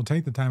developers will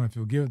take the time if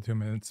you'll give it to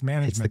them. And it's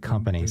management. It's the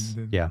companies.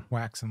 that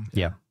wax them.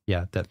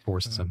 Yeah, that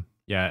forces them.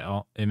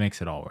 Yeah, it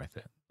makes it all worth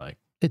it. Like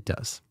it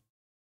does.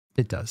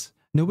 It does.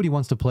 Nobody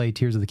wants to play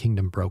Tears of the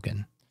Kingdom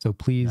broken. So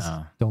please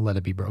don't let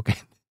it be broken.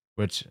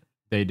 Which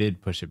they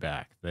did push it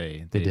back.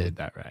 They did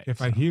that right.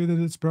 If I hear that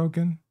it's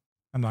broken,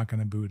 I'm not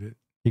going to boot it.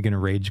 You're going to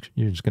rage.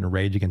 You're just going to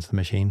rage against the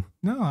machine.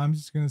 No, I'm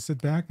just going to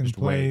sit back and Just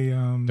play.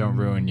 Don't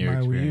ruin your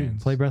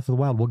experience. Play Breath of the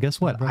Wild. Well,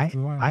 guess what?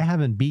 I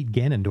haven't beat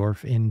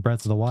Ganondorf in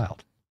Breath of the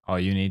Wild. Oh,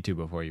 you need to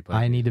before you play.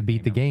 I need to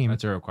beat the game.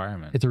 That's a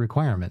requirement. It's a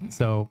requirement.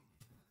 So,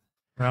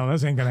 well,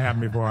 this ain't going to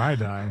happen before I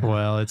die.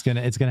 Well, it's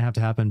gonna have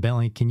to happen.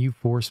 Bentley, can you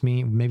force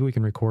me? Maybe we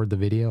can record the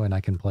video and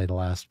I can play the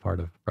last part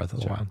of Breath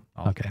of the Wild.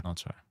 Okay, I'll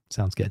try.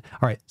 Sounds good.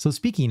 All right. So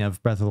speaking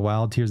of Breath of the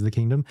Wild, Tears of the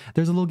Kingdom,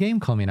 there's a little game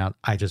coming out.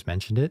 I just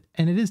mentioned it,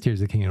 and it is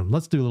Tears of the Kingdom.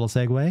 Let's do a little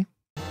segue.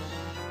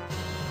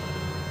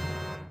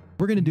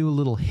 We're going to do a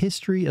little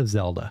history of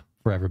Zelda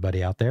for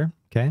everybody out there.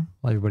 Okay.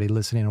 Everybody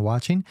listening and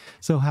watching.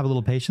 So have a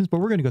little patience, but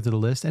we're going to go through the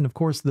list. And of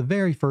course, the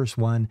very first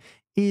one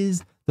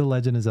is The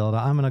Legend of Zelda.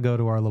 I'm going to go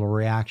to our little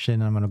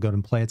reaction. I'm going to go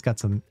and play. It's got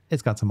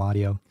some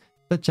audio,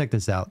 but check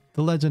this out.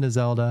 The Legend of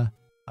Zelda,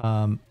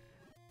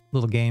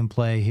 little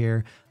gameplay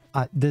here.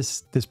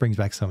 This brings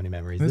back so many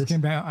memories. This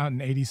came out in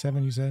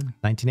 '87, you said?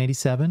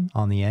 1987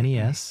 on the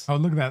NES. Oh,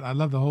 look at that. I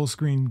love the whole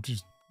screen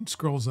just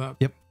scrolls up.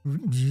 Yep.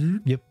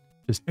 Yep.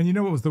 And you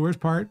know what was the worst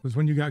part? Was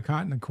when you got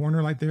caught in a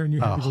corner like there and you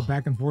had to go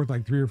back and forth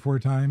like 3 or 4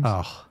 times.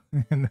 Oh.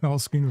 And the whole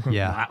screen was going,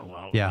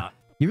 yeah.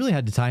 You really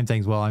had to time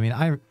things well. I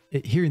mean,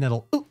 hearing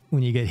that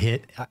when you get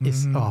hit,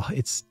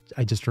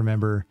 I just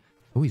remember,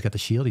 he's got the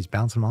shield. He's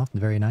bouncing them off.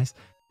 Very nice.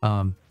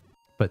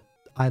 But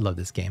I love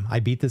this game.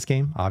 I beat this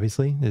game,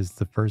 obviously. It's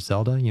the first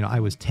Zelda. You know, I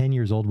was 10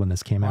 years old when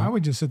this came out. I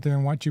would just sit there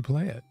and watch you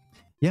play it.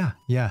 Yeah.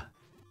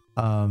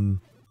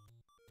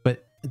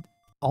 But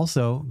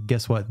also,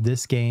 guess what?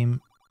 This game,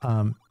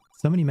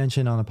 somebody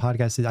mentioned on a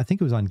podcast, I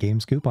think it was on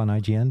GameScoop on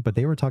IGN, but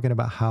they were talking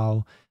about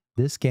how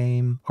this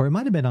game, or it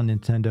might have been on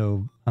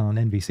Nintendo, on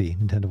NVC,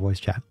 Nintendo Voice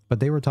Chat, but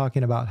they were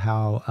talking about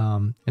how,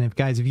 and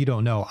if you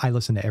don't know, I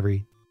listen to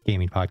every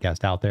gaming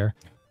podcast out there.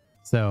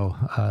 So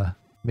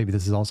maybe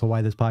this is also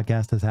why this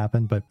podcast has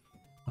happened, but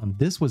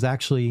this was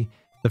actually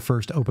the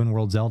first open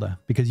world Zelda,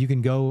 because you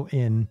can go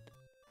in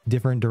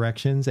different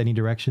directions, any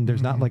direction.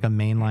 There's not like a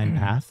mainline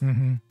path.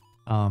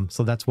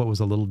 So that's what was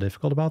a little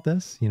difficult about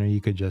this. You know, you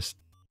could just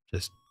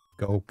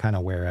go kind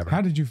of wherever.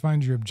 How did you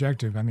find your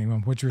objective? I mean,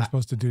 what you were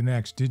supposed to do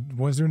next?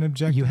 Was there an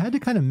objective? You had to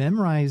kind of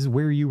memorize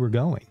where you were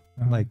going.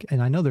 Like,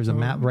 and I know there's a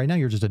map right now.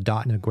 You're just a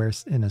dot in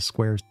a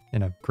square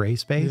in a gray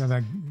space.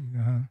 Yeah,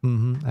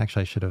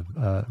 Actually, I should have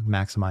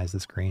maximized the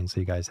screen so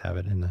you guys have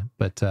it in the.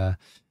 But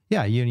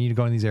yeah, you need to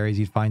go in these areas.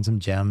 You find some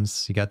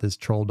gems. You got this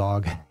troll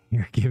dog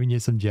here giving you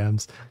some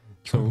gems.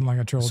 Like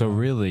a troll dog.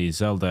 Really,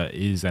 Zelda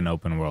is an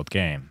open world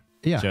game.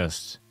 Yeah.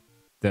 Just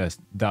the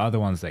other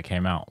ones that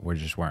came out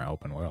weren't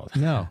open world.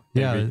 No.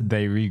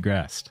 They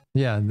regressed.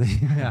 Yeah.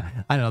 Yeah.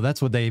 I know.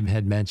 That's what they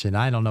had mentioned.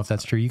 I don't know if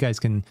that's true. You guys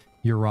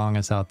you're wrong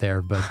us out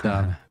there.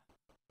 But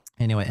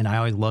anyway, and I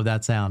always love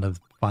that sound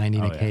of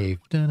finding a cave.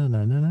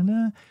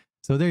 Da-na-na-na-na-na.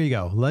 So there you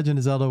go. Legend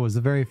of Zelda was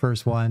the very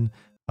first one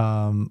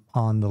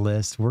on the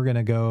list. We're going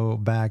to go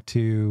back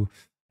to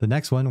the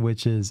next one,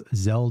 which is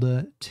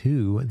Zelda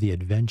 2, The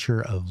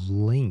Adventure of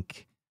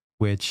Link,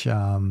 which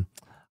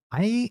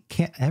I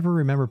can't ever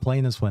remember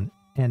playing this one.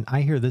 And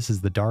I hear this is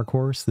the dark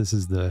horse. This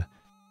is the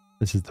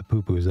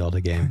poo-poo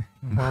Zelda game.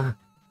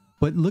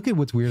 But look at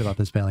what's weird about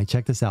this, Bentley.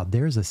 Check this out.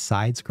 There's a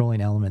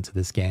side-scrolling element to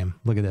this game.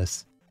 Look at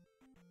this.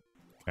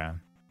 Okay.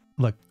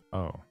 Look.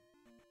 Oh.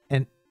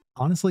 And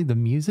honestly, the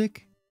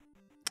music.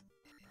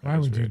 Why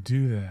would you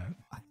do that?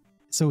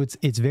 So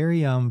it's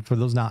very for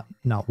those not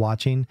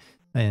watching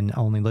and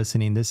only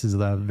listening. This is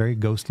the very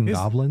Ghost and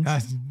Goblins.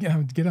 Get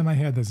out of my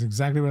head. That's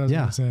exactly what I was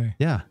going to say.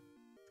 Yeah.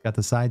 Got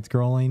the side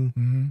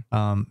scrolling,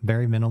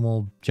 very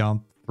minimal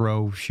jump,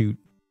 throw, shoot,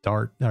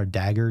 dart, or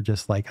dagger,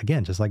 just like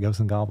Ghosts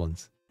and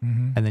Goblins.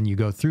 And then you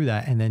go through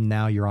that, and then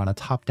now you're on a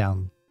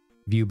top-down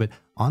view. But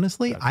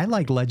honestly, I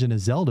like Legend of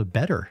Zelda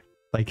better.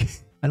 Like,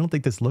 I don't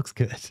think this looks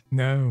good.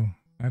 No,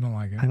 I don't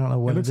like it. I don't know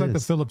what it looks like. The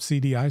is. Philips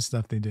CDI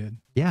stuff they did.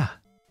 Yeah.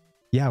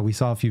 Yeah, we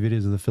saw a few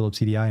videos of the Philips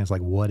CDI, and it's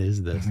like, what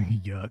is this?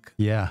 Yuck.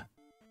 Yeah.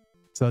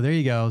 So there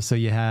you go. So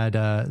you had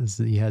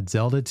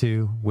Zelda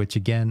 2, which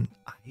again,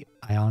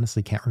 I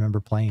honestly can't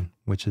remember playing,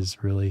 which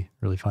is really,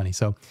 really funny.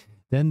 So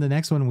then the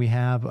next one we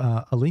have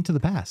A Link to the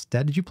Past.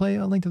 Dad, did you play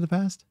A Link to the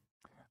Past?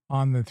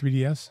 On the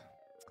 3DS?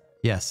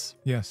 Yes.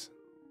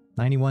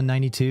 91,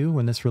 92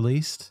 when this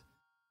released.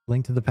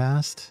 Link to the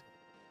Past.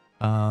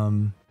 Yeah,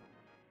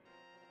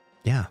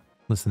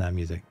 listen to that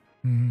music.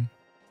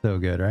 So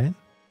good, right?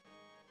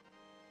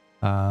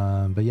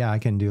 But yeah, I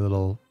can do a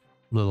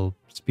little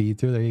speed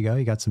through. There you go.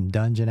 You got some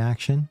dungeon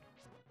action.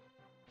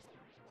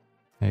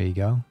 There you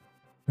go.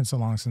 Been so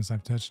long since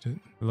I've touched it.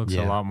 It looks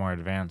a lot more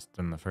advanced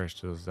than the first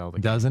Zelda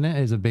game. Doesn't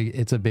it?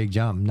 It's a big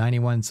jump.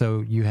 91.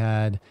 So you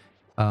had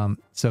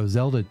so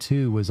Zelda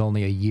 2 was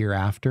only a year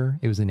after.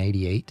 It was in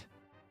 88.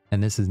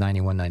 And this is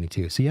 91,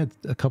 92. So you had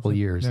a couple of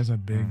years. There's a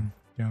big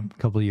jump.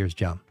 couple of years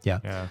jump. Yeah.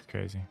 Yeah, that's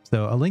crazy.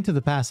 So A Link to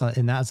the Past,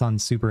 and that's on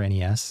Super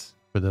NES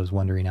for those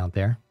wondering out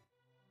there.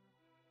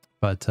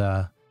 But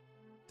there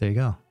you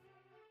go.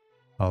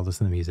 Oh,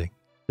 listen to the music.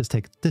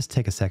 Just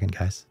take a second,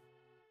 guys.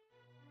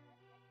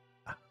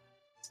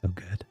 So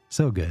good.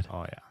 So good.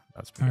 Oh yeah,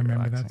 that's I pretty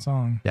remember relaxing. that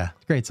song. Yeah,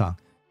 great song.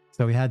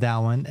 So we had that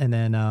one. And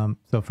then,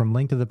 so from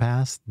Link to the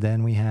Past,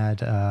 then we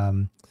had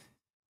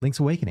Link's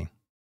Awakening,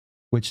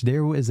 which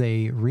there was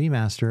a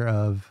remaster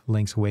of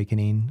Link's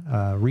Awakening,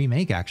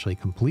 remake actually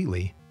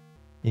completely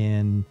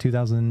in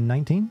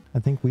 2019, I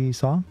think we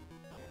saw.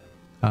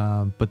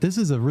 But this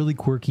is a really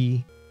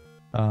quirky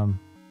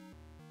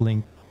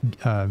Link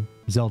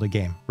Zelda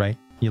game, right?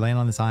 You land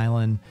on this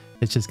island.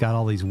 It's just got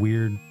all these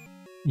weird,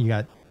 you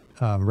got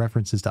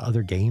references to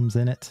other games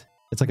in it.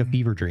 It's like a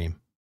fever dream.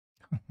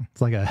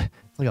 It's like a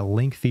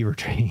Link fever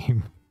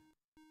dream.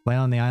 Land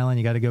on the island.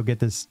 You got to go get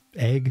this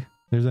egg.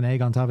 There's an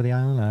egg on top of the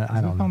island.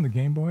 I don't know. On the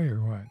Game Boy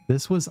or what?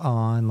 This was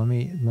on. Let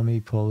me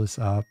pull this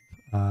up.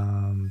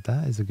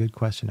 That is a good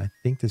question. I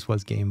think this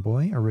was Game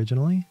Boy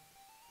originally.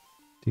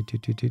 Let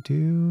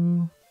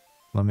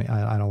me.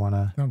 I don't want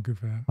to. Don't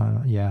goof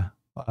it. Yeah.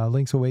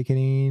 Link's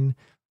Awakening.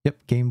 Yep,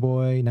 Game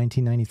Boy,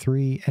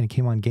 1993, and it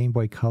came on Game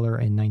Boy Color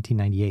in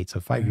 1998. So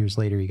 5 years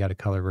later, you got a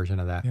color version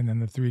of that. And then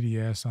the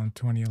 3DS on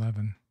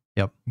 2011.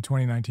 Yep. And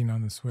 2019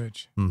 on the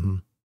Switch. Mm-hmm.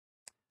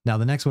 Now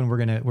the next one we're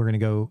gonna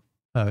go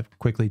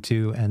quickly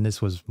to, and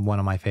this was one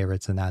of my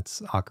favorites, and that's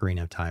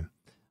Ocarina of Time.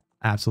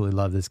 Absolutely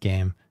love this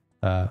game.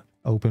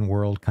 Open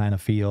world kind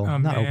of feel.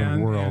 Not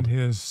open world. And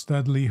his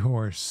studly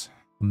horse.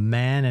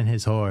 Man and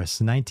his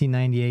horse.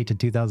 1998 to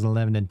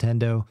 2011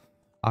 Nintendo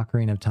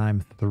Ocarina of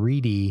Time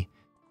 3D.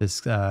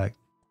 This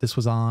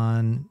was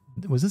on.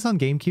 Was this on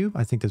GameCube?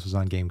 I think this was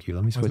on GameCube.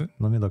 Let me switch.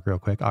 Let me look real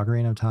quick.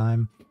 Ocarina of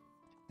Time,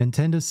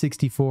 Nintendo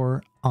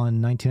 64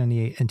 on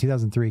 1998, and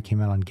 2003 it came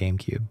out on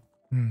GameCube.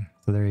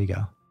 So there you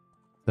go.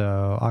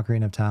 So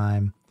Ocarina of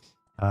Time.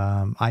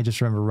 I just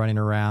remember running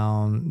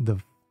around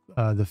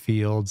the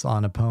fields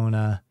on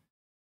Epona.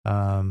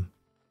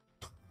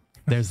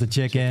 There's the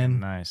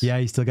chicken. Nice. Yeah,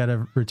 you still got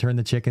to return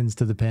the chickens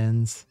to the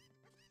pens.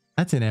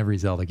 That's in every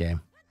Zelda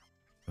game.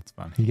 That's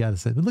funny. You got to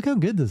say, but look how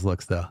good this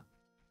looks, though.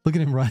 Look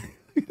at him running.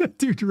 Look at that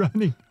dude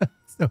running.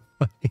 That's so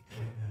funny.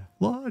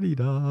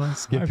 La-di-da,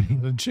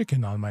 skipping. The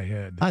chicken on my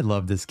head. I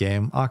love this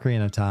game,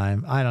 Ocarina of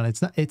Time. I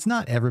don't know. It's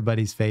not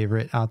everybody's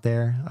favorite out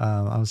there.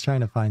 I was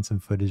trying to find some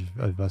footage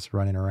of us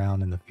running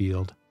around in the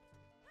field.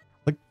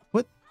 Like,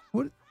 what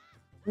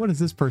is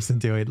this person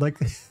doing? Like,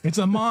 it's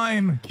a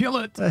mime. Kill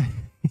it.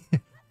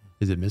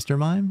 Is it Mr.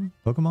 Mime?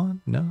 Pokemon?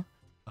 No.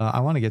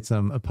 I want to get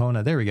some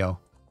Epona. There we go.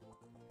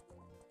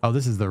 Oh,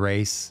 this is the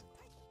race.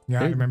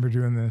 Yeah, I remember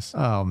doing this.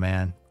 Oh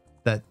man,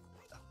 I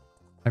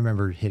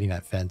remember hitting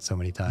that fence so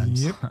many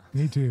times. Yep,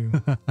 me too.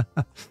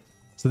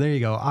 So there you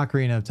go,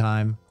 Ocarina of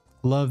Time.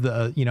 Love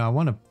the.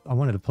 I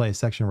wanted to play a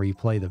section where you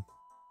play the.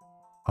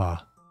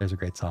 There's a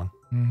great song.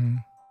 Mm-hmm.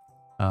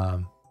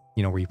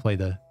 Where you play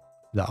the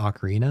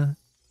ocarina,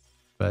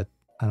 but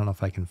I don't know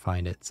if I can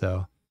find it.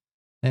 So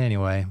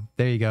anyway,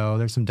 there you go.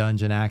 There's some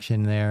dungeon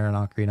action there in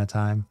Ocarina of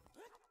Time.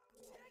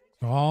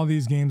 So all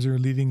these games are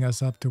leading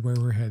us up to where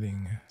we're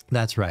heading.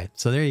 That's right.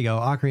 So there you go.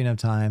 Ocarina of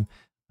Time,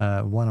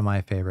 one of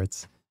my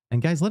favorites.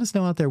 And guys, let us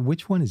know out there,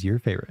 which one is your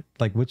favorite?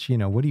 Like what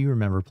do you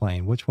remember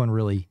playing? Which one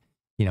really,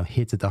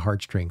 hits at the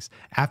heartstrings?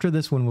 After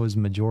this one was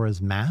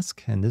Majora's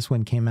Mask. And this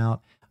one came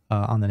out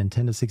on the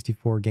Nintendo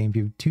 64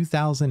 GameCube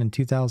 2000 and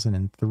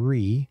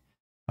 2003.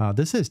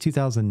 This is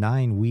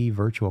 2009 Wii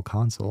Virtual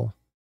Console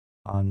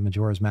on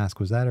Majora's Mask.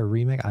 Was that a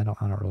remake? I don't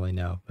really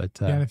know, but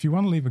yeah. And if you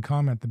want to leave a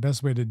comment, the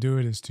best way to do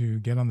it is to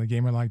get on the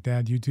Gamer Like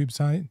Dad YouTube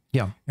site.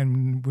 Yeah,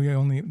 and we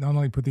not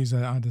only put these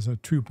out as a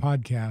true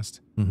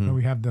podcast, but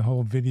we have the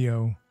whole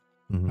video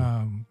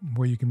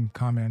where you can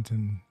comment,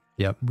 and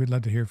we'd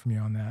love to hear from you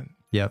on that.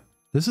 Yep,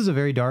 this is a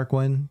very dark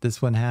one.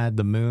 This one had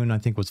the moon, I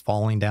think, was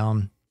falling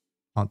down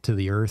onto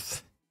the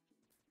earth.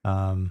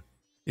 Yeah,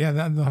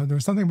 there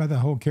was something about that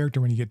whole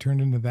character when you get turned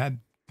into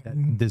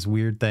this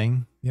weird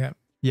thing. Yeah.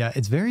 Yeah,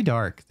 it's very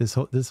dark. This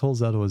whole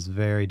Zelda was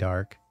very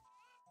dark.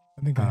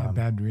 I think I had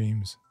bad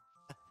dreams.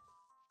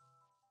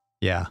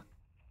 Yeah.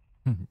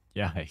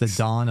 Yeah. The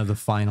dawn of the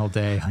final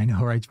day. I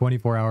know, right?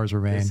 24 hours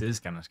remain. This is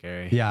kind of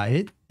scary. Yeah,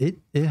 it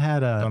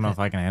had a. I don't know if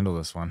I can handle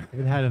this one.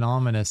 It had an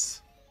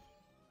ominous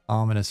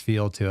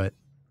feel to it.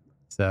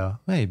 So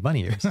hey,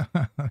 bunny ears.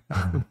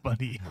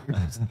 Bunny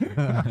ears.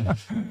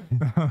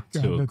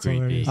 So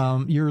creepy.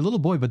 You're a little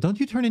boy, but don't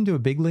you turn into a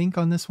big Link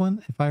on this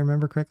one? If I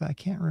remember correctly, I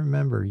can't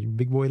remember. You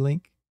big boy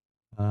Link.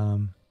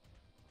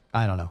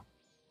 I don't know.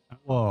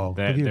 Whoa,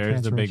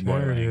 there's the big boy.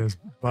 There it is,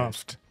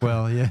 buffed.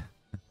 Well, yeah.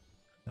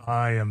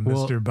 I am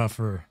Mr.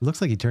 Buffer.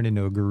 Looks like he turned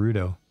into a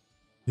Gerudo.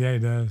 Yeah, he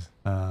does.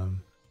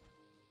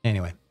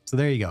 Anyway, so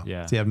there you go.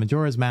 Yeah. So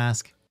Majora's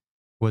Mask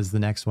was the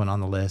next one on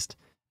the list.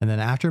 And then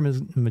after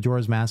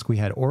Majora's Mask, we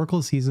had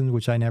Oracle Seasons,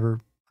 which I never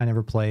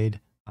played.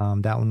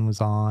 That one was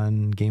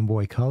on Game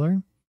Boy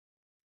Color.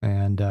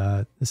 And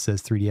this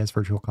says 3DS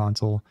Virtual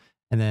Console.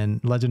 And then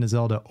Legend of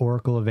Zelda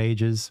Oracle of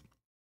Ages.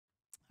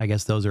 I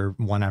guess those are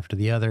one after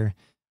the other.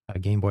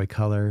 Game Boy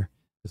Color.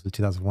 This was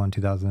 2001,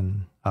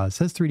 2000. It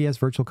says 3DS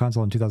Virtual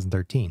Console in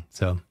 2013.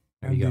 So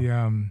there you go.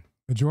 The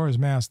Majora's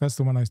Mask, that's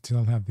the one I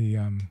still have the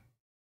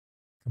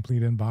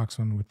complete inbox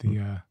one with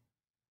the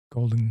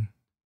golden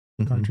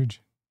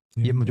cartridge.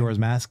 Yeah, Majora's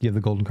Mask. You have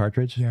the golden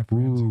cartridge. Yeah, for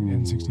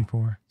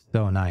N64.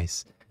 So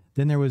nice.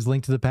 Then there was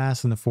Link to the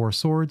Past and the Four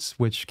Swords,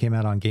 which came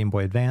out on Game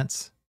Boy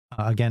Advance.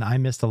 Again, I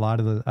missed a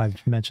lot of the,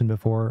 I've mentioned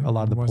before, a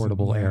lot of the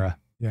portable era.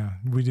 Yeah,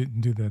 we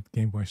didn't do the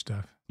Game Boy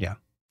stuff. Yeah.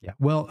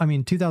 Well, I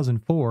mean,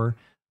 2004,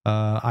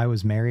 I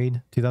was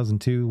married.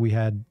 2002, we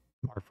had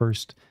our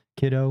first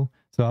kiddo.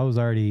 So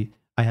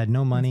I had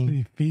no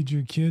money. Feed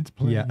your kids,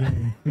 play a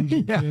game.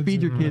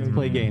 Feed your kids,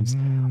 play games.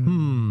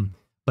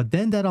 But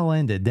then that all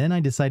ended. Then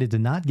I decided to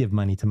not give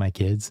money to my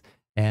kids,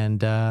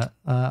 and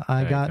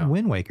I got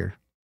Wind Waker.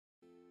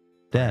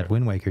 Dad,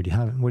 Wind Waker.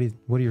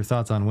 What are your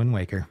thoughts on Wind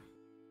Waker?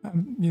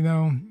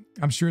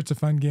 I'm sure it's a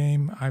fun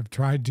game. I've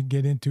tried to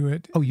get into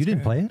it. Oh, you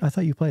didn't play it? I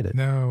thought you played it.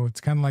 No, it's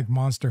kind of like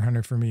Monster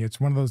Hunter for me. It's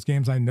one of those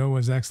games I know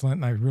is excellent,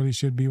 and I really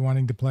should be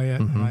wanting to play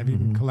it. And I've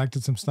even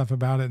collected some stuff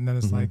about it, and then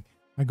it's like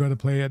I go to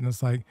play it, and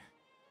it's like,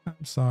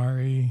 I'm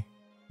sorry.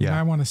 Yeah,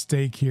 I want a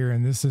steak here,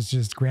 and this is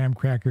just graham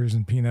crackers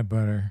and peanut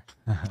butter.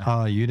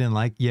 Oh, you didn't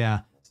like? Yeah.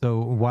 So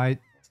why?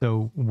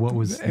 So what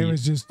was? It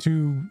was just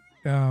too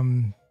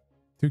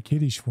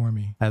kiddish for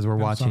me. As we're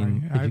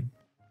watching, I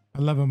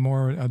love a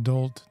more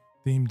adult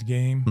themed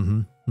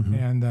game,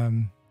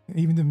 and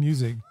even the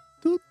music.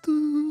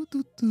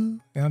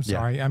 And I'm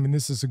sorry. I mean,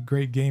 this is a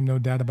great game, no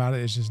doubt about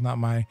it. It's just not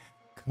my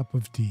cup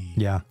of tea.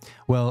 Yeah.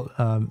 Well,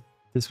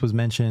 this was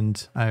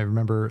mentioned. I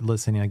remember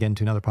listening again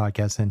to another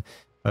podcast, and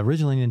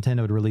originally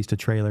Nintendo had released a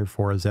trailer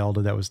for a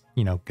Zelda that was,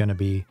 going to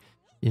be,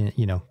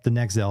 the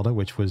next Zelda,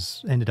 which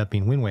ended up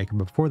being Wind Waker.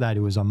 Before that,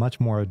 it was a much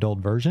more adult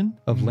version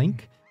of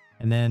Link.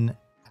 And then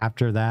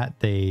after that,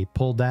 they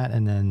pulled that,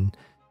 and then,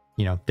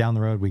 down the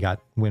road, we got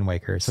Wind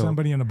Waker. So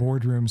somebody in a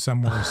boardroom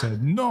somewhere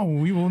said, no,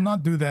 we will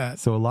not do that.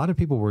 So a lot of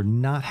people were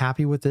not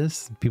happy with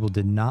this. People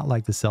did not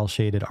like the cell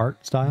shaded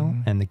art style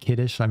and the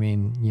kiddish. I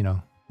mean,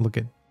 look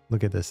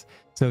at this.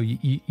 So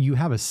you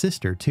have a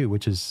sister too,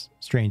 which is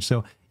strange.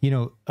 So,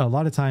 a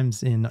lot of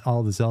times in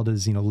all the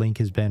Zeldas, Link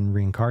has been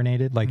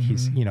reincarnated. Like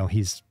he's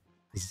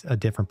a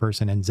different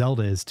person, and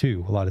Zelda is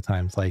too. A lot of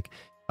times, like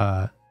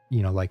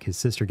his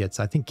sister gets,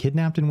 I think,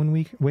 kidnapped in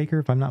Wind Waker,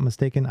 if I'm not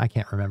mistaken. I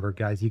can't remember,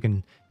 guys. You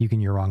can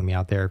you're wrong me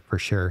out there for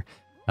sure,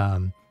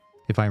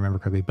 if I remember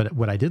correctly. But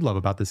what I did love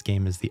about this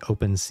game is the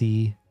open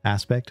sea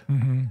aspect,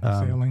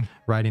 sailing,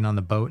 riding on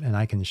the boat, and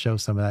I can show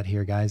some of that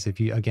here, guys. If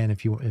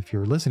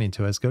you're listening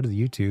to us, go to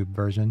the YouTube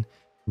version,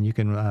 and you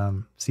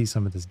can see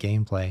some of this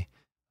gameplay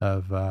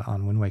of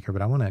on Wind Waker.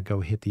 But I want to go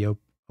hit the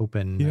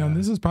open.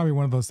 This is probably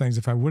one of those things.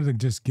 If I would have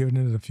just given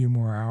it a few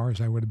more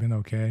hours, I would have been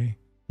okay.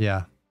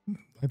 Yeah.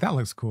 Like, that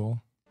looks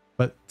cool.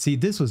 But see,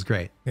 this was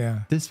great. Yeah.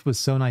 This was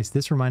so nice.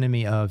 This reminded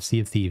me of Sea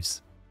of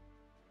Thieves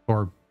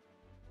or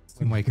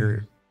Wind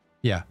Waker.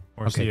 Yeah.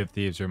 Or Sea of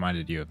Thieves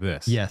reminded you of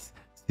this. Yes.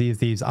 Sea of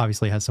Thieves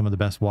obviously has some of the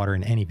best water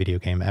in any video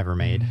game ever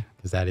made,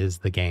 because that is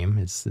the game,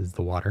 is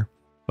the water.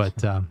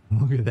 But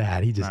look at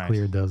that. He just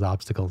cleared those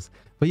obstacles.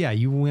 But yeah,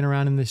 you went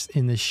around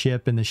in this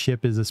ship, and the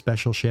ship is a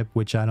special ship,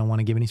 which I don't want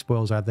to give any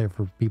spoilers out there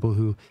for people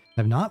who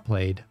have not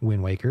played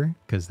Wind Waker,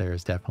 because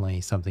there's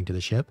definitely something to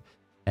the ship.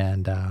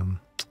 And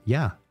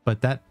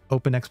but that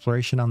open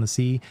exploration on the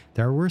sea,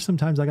 there were some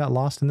times I got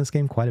lost in this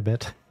game quite a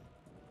bit.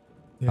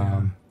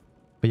 Yeah.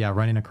 But yeah,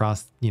 running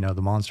across,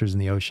 the monsters in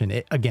the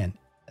ocean. Again,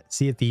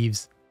 Sea of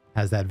Thieves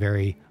has that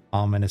very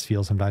ominous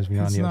feel sometimes when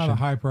you're on the ocean. It's not a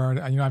high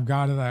priority. I've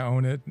got it. I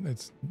own it.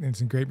 It's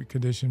in great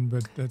condition,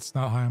 but it's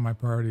not high on my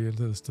priority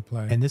list to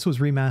play. And this was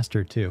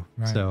remastered too.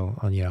 Right. So,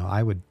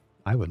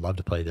 I would love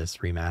to play this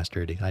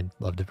remastered. I'd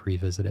love to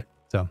revisit it.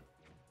 So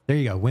there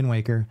you go. Wind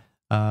Waker.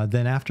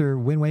 Then after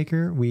Wind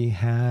Waker, we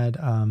had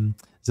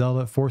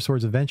Zelda Four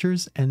Swords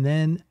Adventures, and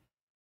then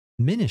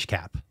Minish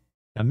Cap.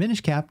 Now,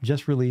 Minish Cap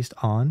just released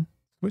on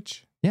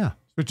Switch. Yeah.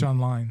 Switch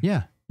Online.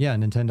 Yeah.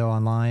 Nintendo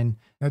Online.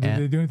 Now, did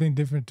they do anything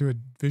different to it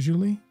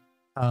visually?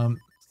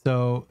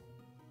 So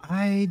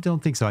I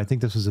don't think so. I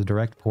think this was a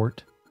direct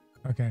port.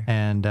 Okay.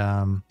 And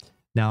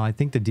now I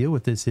think the deal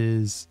with this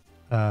is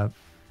I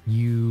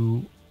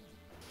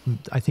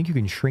think you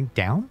can shrink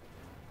down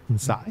in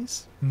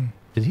size.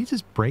 Did he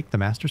just break the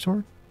Master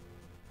Sword?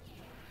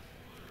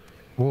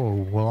 Whoa.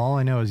 Well, all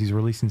I know is he's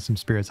releasing some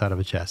spirits out of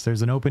a chest.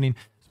 There's an opening.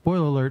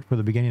 Spoiler alert for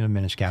the beginning of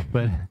Minish Cap.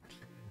 But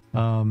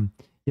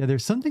yeah,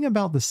 there's something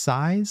about the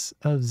size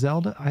of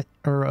Zelda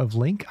or of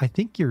Link. I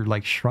think you're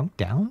like shrunk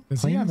down.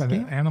 Does he have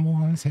an animal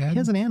on his head? He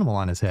has an animal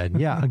on his head.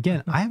 Yeah.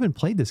 Again, I haven't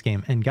played this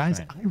game. And guys,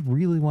 I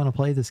really want to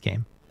play this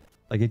game.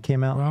 Like, it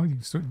came out. Well,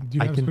 do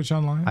you have Switch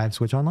Online? I have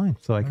Switch Online,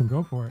 so I can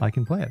go for it. I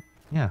can play it.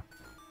 Yeah.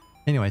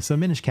 Anyway, so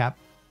Minish Cap.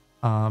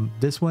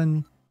 This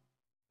one,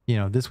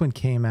 this one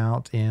came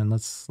out in,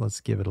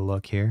 let's give it a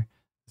look here.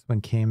 This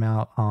one came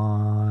out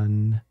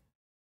on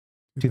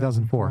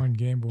 2004 on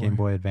Game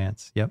Boy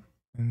Advance. Yep.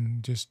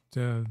 And just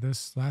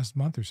this last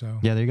month or so.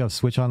 Yeah, there you go.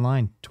 Switch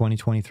Online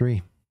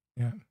 2023.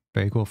 Yeah.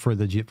 Very cool on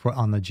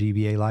the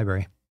GBA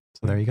library.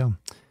 So there you go.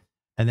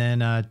 And then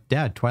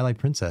Dad, Twilight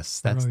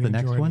Princess. That's really the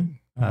next enjoyed one.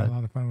 it. I had a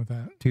lot of fun with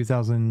that.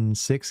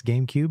 2006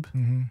 GameCube.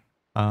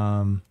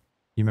 Mm-hmm.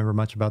 You remember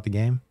much about the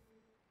game?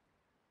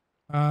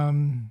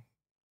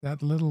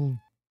 That little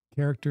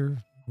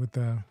character with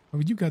the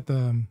you got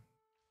the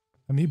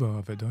amiibo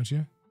of it, don't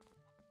you?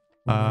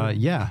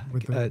 Yeah.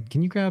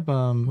 Can you grab the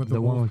one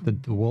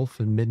with the wolf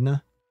and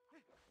Midna?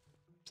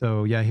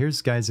 So yeah,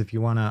 here's guys. If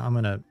you wanna, I'm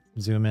gonna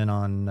zoom in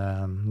on.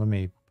 Let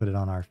me put it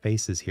on our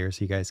faces here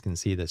so you guys can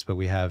see this. But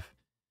we have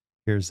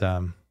here's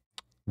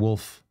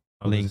Wolf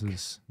Link.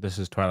 This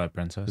is Twilight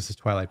Princess. This is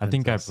Twilight Princess. I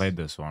think I played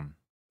this one.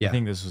 Yeah. I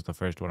think this was the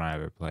first one I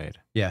ever played.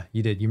 Yeah,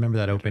 you did. You remember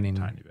that opening?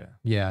 Tiny bit.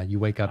 Yeah, you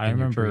wake up. I in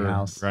remember your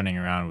treehouse. running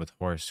around with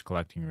horse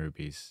collecting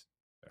rubies.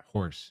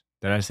 Horse.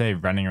 Did I say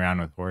running around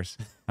with horse?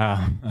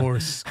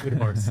 Horse. Good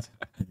horse.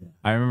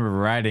 I remember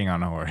riding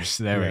on a horse.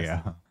 There we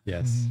go.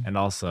 Yes. And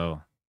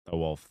also the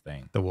wolf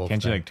thing. The wolf.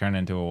 Can't you like turn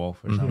into a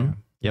wolf or something?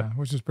 Yep. Yeah,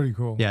 which is pretty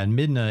cool. Yeah, and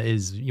Midna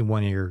is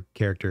one of your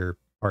character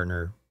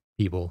partner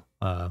people.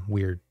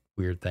 Weird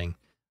thing.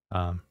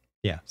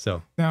 Yeah.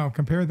 So now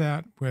compare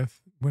that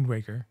with Wind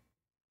Waker.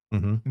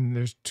 Mm-hmm. And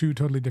there's two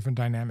totally different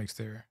dynamics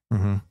there.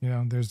 Mm-hmm. You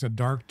know, there's a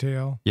dark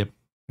tale. Yep.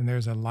 And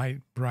there's a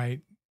light, bright,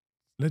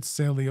 let's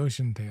sail the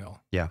ocean tale.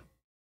 Yeah.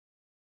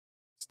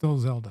 Still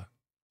Zelda.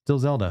 Still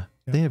Zelda.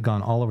 Yep. They have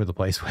gone all over the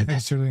place with They it.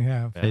 certainly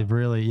have. They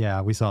really,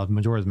 yeah. We saw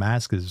Majora's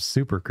Mask is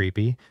super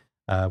creepy.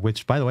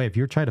 Which, by the way, if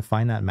you're trying to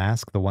find that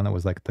mask, the one that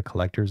was like the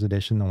collector's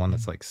edition, the one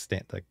that's like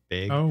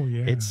big, Oh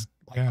yeah. it's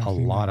like Yeah, I've a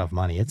seen lot that. of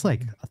money. It's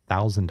like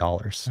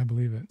 $1,000 I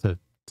believe it.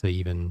 to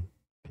even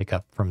pick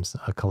up from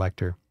a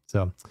collector.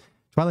 So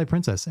Twilight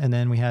Princess. And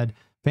then we had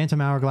Phantom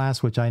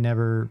Hourglass, which I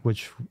never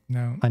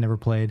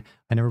played.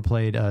 I never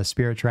played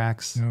Spirit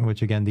Tracks, No.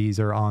 which again, these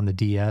are on the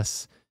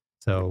DS.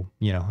 So,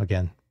 you know,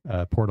 again,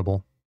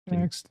 portable.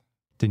 Next.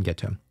 Didn't get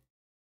to them.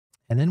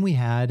 And then we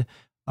had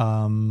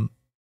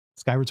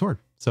Skyward Sword.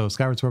 So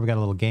Skyward Sword, we got a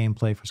little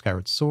gameplay for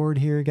Skyward Sword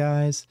here,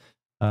 guys.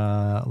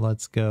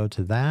 Let's go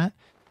to that.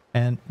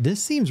 And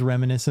this seems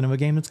reminiscent of a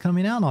game that's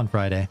coming out on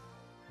Friday.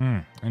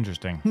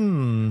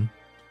 Interesting.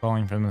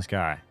 Falling from the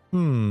sky.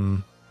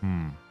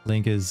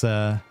 Link is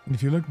And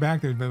if you look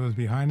back, there was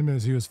behind him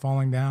as he was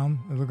falling down.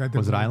 It looked like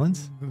Was it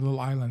islands? The little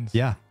islands.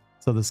 Yeah.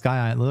 So the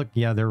Sky Island, look,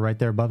 yeah, they're right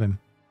there above him.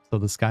 So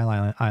the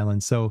Sky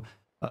Island. So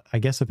I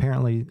guess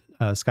apparently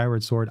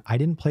Skyward Sword. I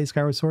didn't play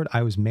Skyward Sword.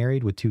 I was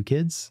married with 2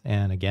 kids,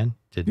 and again,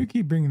 You didn't.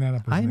 keep bringing that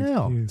up. As I an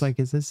know. excuse. It's like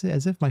is this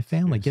as if my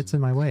family gets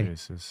in my way?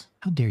 Jesus.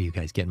 How dare you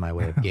guys get in my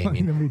way of It's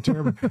gaming? gonna be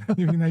terrible.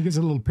 You know, I guess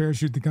a little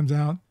parachute that comes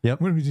out. Yep.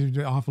 What if you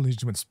do awful? You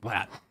just went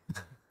splat.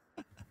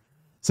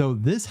 So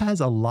this has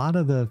a lot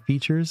of the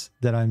features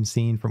that I'm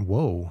seeing from.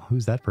 Whoa,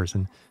 who's that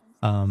person?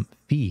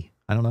 Fee.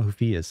 I don't know who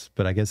Fee is,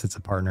 but I guess it's a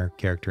partner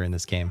character in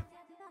this game.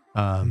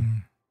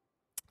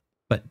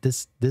 But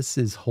this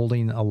is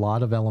holding a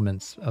lot of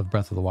elements of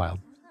Breath of the Wild,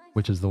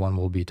 which is the one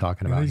we'll be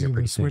talking about These here are the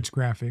pretty soon. Switch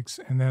graphics,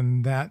 and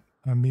then that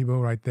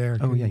amiibo right there.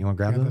 Oh, yeah, you wanna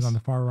grab that those? on the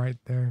far right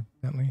there,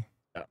 Bentley?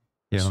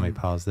 Yeah, let me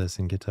pause this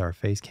and get to our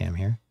face cam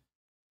here.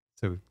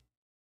 So,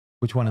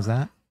 which one is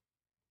that?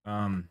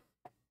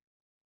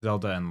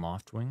 Zelda and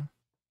Loftwing.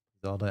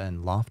 Zelda and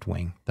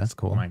Loftwing. That's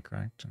cool. Am I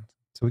correct?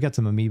 So we got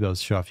some amiibos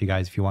to show off you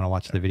guys if you want to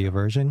watch the video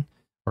version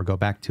or go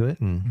back to it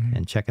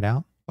and check it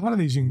out. A lot of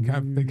these you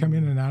can they come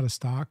in and out of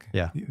stock.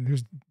 Yeah.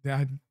 There's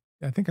I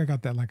think I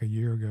got that like a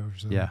year ago or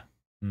so. Yeah,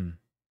 Hmm.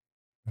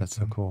 that's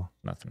so cool.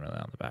 Nothing really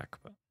on the back,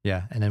 but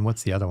Yeah, and then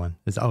what's the other one?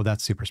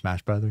 That's Super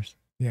Smash Brothers.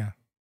 Yeah.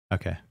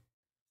 Okay,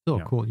 still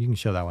Yeah. cool. You can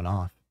show that one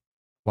off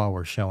while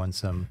we're showing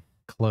some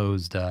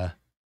closed,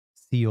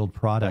 sealed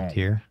product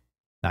here.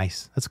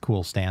 Nice. That's a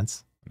cool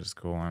stance. just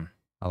cool one.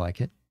 I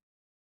like it.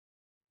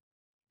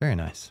 Very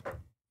nice.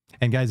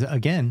 And guys,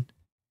 again,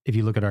 if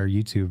you look at our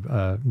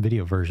YouTube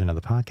video version of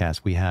the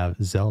podcast, we have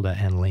Zelda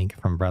and Link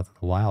from Breath of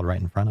the Wild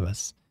right in front of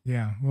us.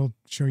 Yeah. We'll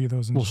show you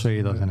those. We'll show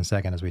you those in a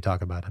second as we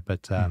talk about it.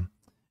 But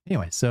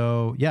anyway,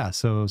 so yeah,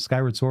 so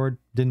Skyward Sword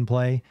didn't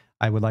play.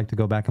 I would like to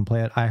go back and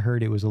play it. I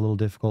heard it was a little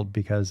difficult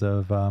because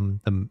of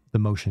the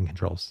motion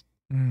controls.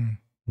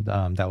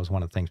 That was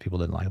one of the things people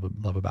didn't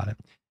love about it.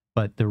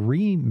 But the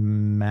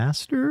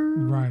remaster,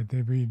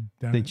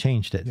 Right. they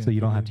changed it, Yeah, so you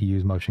don't they have to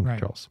use motion Right.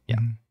 controls. Yeah,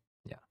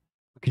 yeah.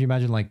 Could you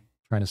imagine like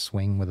trying to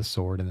swing with a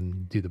sword and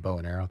then do the bow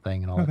and arrow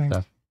thing and all No, that thanks.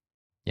 stuff?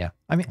 Yeah,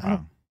 I mean, I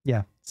don't,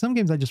 yeah. Some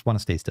games I just want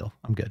to stay still.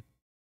 I'm good.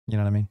 You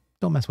know what I mean?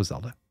 Don't mess with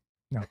Zelda.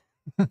 No.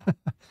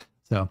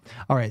 So,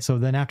 all right. So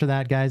then after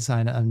that, guys,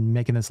 I'm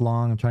making this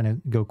long. I'm trying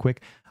to go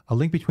quick. A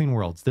Link Between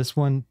Worlds. This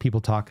one, people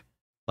talk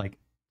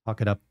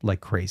it up like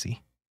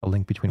crazy. A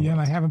Link Between Yeah, and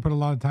I Worlds. haven't put a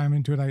lot of time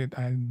into it.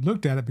 I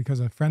looked at it because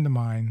a friend of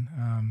mine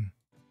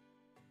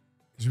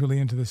is really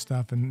into this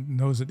stuff and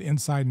knows it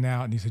inside and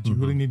out. And he said, you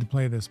really need to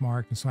play this,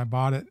 Mark. And so I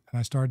bought it and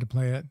I started to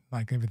play it.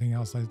 Like everything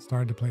else, I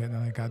started to play it and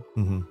then I got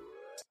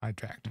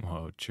sidetracked.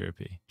 Whoa,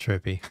 chirpy.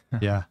 Trippy.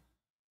 Yeah.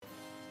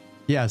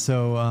 Yeah.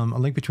 So A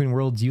Link Between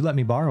Worlds, you let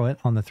me borrow it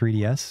on the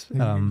 3DS.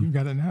 You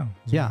got it now.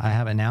 Yeah, I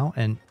have it now,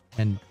 and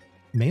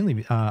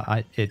mainly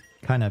it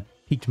kind of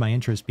piqued my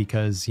interest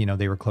because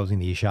they were closing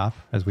the eShop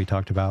as we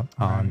talked about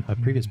on a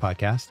previous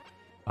podcast,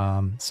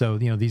 So,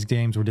 these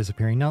games were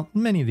disappearing. Now,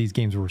 many of these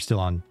games were still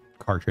on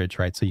cartridge,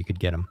 right? So you could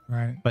get them.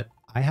 Right. But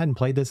I hadn't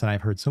played this, and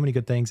I've heard so many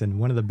good things. And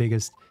one of the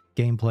biggest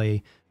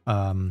gameplay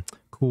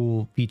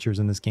cool features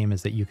in this game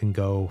is that you can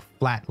go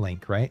flat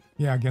link, right?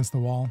 Yeah, against the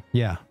wall.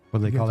 Yeah. What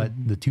do they call that?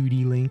 The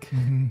 2D link?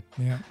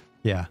 Yeah.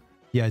 Yeah.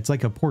 Yeah, it's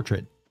like a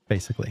portrait,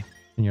 basically.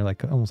 And you're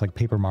like almost like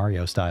Paper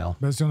Mario style.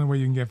 But it's the only way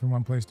you can get from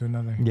one place to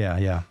another. Yeah,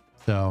 yeah.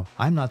 So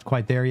I'm not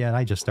quite there yet.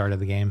 I just started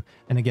the game.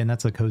 And again,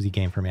 that's a cozy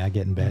game for me. I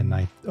get in bed and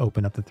I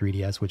open up the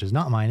 3DS, which is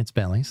not mine. It's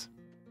Bentley's.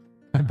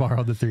 I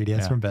borrowed the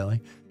 3DS from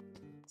Bentley.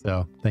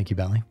 So thank you,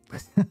 Bentley.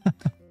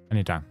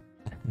 Anytime.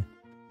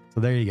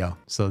 So there you go.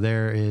 So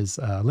there is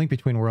Link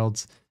Between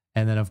Worlds.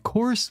 And then, of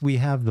course, we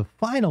have the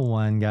final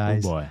one,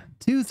 guys. Oh, boy.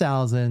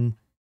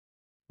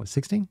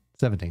 2016?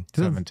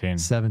 17.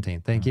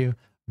 17. Thank you.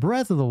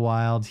 Breath of the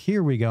Wild.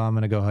 Here we go. I'm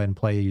going to go ahead and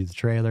play you the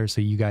trailer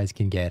so you guys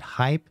can get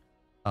hype.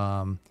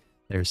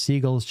 There's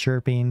seagulls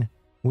chirping.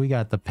 We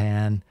got the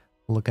pan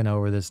looking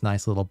over this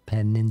nice little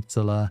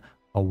peninsula,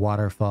 a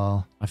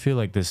waterfall. I feel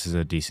like this is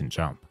a decent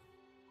jump.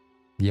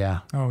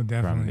 Yeah. Oh,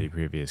 definitely. From the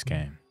previous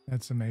game.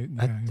 That's amazing.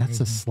 That's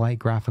a slight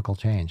graphical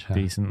change. Huh?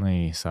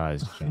 Decently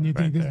sized jump. And you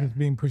think right this there. is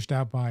being pushed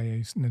out by a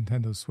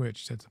Nintendo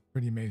Switch? That's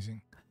pretty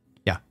amazing.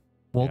 Yeah.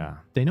 Well,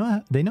 they know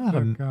how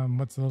Look, to.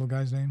 what's the little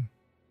guy's name?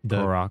 The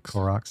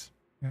Koroks.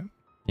 Yeah.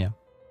 Yeah.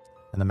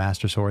 And the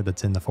Master Sword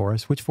that's in the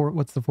forest. What's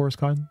the forest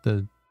called?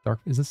 The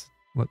Dark. Is this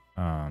what?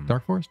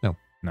 Dark Forest? No.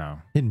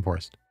 Hidden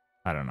Forest.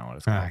 I don't know what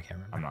it's called. I can't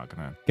remember. I'm not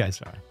gonna. Guys.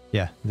 Sorry.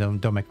 Yeah.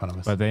 Don't make fun of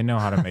us. But they know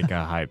how to make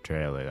a hype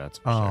trailer. That's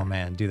for sure.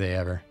 Man, do they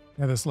ever?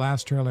 Yeah, this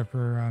last trailer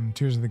for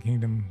Tears of the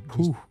Kingdom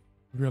just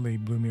really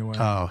blew me away.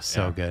 Oh,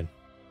 so good.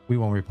 We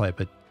won't replay it,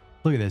 but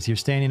look at this. You're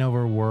standing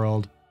over a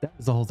world. That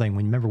was the whole thing.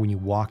 Remember when you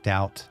walked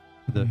out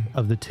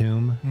of the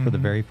tomb for the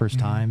very first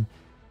time,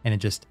 and it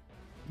just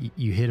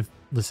you hit.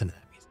 Listen to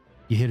that music.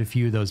 You hit a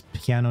few of those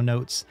piano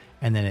notes,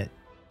 and then it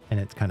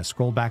kind of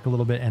scrolled back a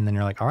little bit, and then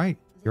you're like, all right,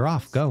 you're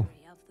off. Go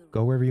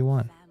wherever you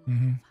want.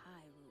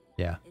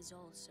 Yeah.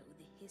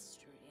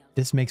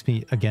 This makes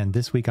me, again,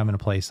 this week I'm going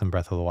to play some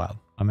Breath of the Wild.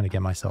 I'm going to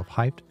get myself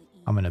hyped.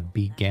 I'm going to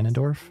beat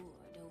Ganondorf.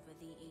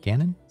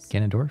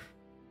 Ganondorf?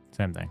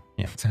 Same thing.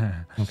 Yeah.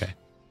 Okay.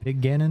 Big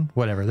Ganon?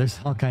 Whatever. There's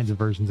all kinds of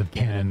versions of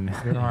Ganon.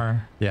 There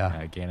are.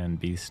 Yeah. Ganon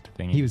Beast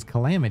thingy. He was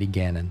Calamity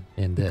Ganon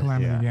in this.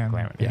 Calamity Ganon.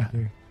 Calamity. Thank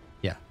you.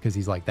 Yeah, because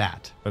he's like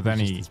that. But then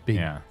He's just this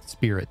big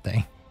spirit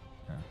thing.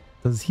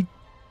 Yeah.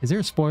 Is there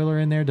a spoiler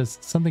in there? Does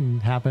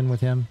something happen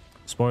with him?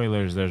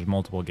 Spoilers, there's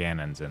multiple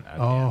Ganons in at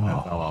the end.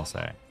 That's all I'll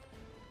say.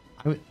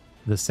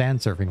 The sand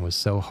surfing was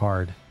so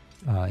hard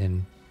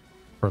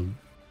for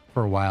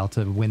a while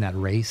to win that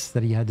race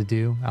that he had to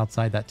do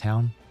outside that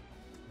town.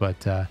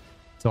 But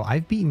so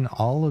I've beaten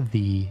all of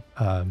the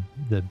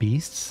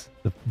beasts,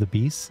 the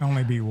beasts. I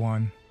only beat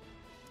one.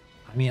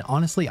 I mean,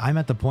 honestly, I'm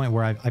at the point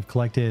where I've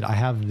collected. I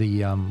have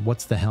the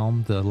what's the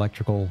helm? The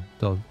electrical,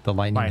 the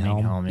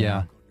lightning helm.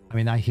 Yeah. I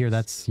mean, I hear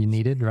that's you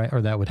needed, right?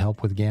 Or that would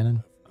help with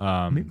Ganon.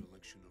 I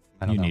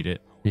don't know. Need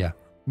it. Yeah.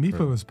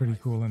 Mifa was pretty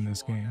cool in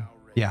this game.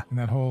 Yeah. And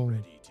that whole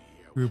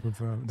group of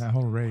that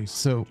whole race.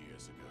 So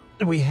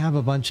we have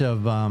a bunch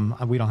of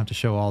we don't have to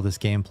show all this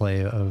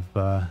gameplay of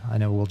I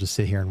know we'll just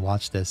sit here and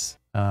watch this.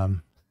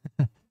 But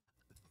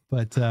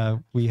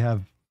we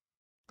have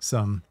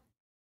some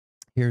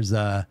these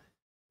are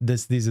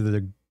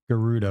the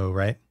Gerudo,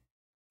 right?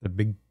 The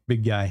big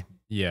guy.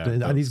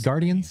 Yeah. Are these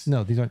guardians?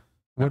 No, these aren't.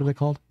 What are they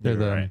called? They're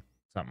the right.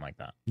 Something like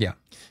that. Yeah.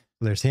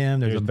 There's him.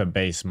 There's the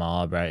base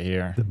mob right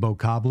here. The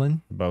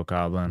Bokoblin.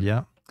 Bokoblin.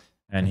 Yeah.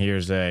 And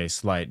here's a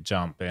slight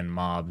jump in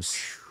mobs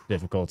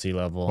difficulty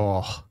level.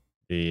 Oh.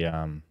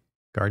 The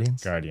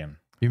Guardians. Guardian.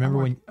 You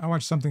remember I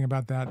watched something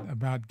about that,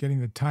 about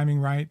getting the timing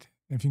right.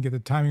 If you can get the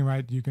timing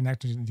right, you can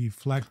actually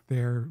deflect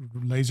their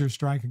laser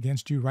strike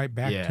against you right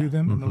back to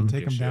them, and it'll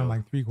take them down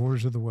like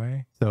 3/4 of the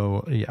way.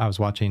 So I was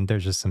watching.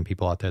 There's just some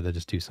people out there that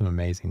just do some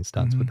amazing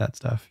stunts with that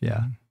stuff.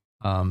 Yeah.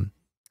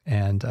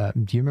 And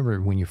do you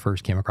remember when you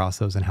first came across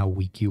those and how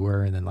weak you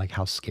were, and then like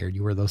how scared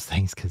you were of those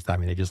things? Because I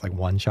mean, they just like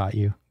one shot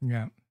you.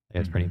 Yeah.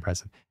 It's pretty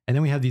impressive. And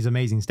then we have these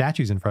amazing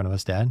statues in front of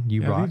us, Dad.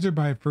 These are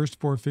by First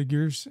Four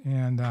Figures,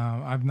 and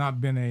I've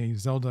not been a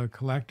Zelda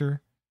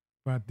collector,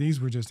 but these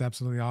were just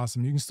absolutely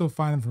awesome. You can still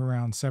find them for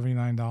around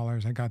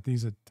 $79. I got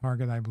these at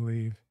Target, I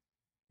believe.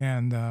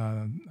 And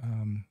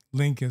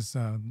Link is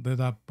lit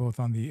up both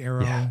on the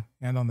arrow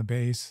and on the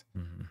base.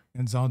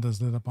 And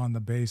Zelda's lit up on the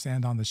base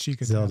and on the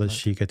Sheikah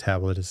Zelda's tablet. Sheikah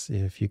tablet is,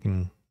 if you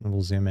can,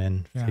 we'll zoom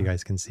in so you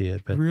guys can see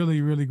it. But really,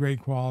 really great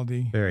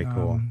quality. Very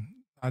cool.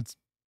 I'd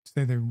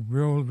say they're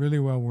really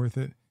well worth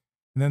it.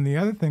 And then the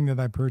other thing that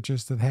I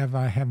purchased that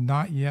I have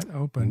not yet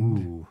opened.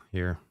 Ooh,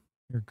 here,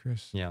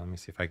 Chris. Yeah, let me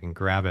see if I can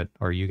grab it.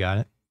 Or you got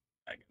it?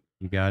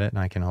 You got it, and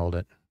I can hold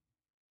it.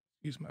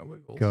 Use my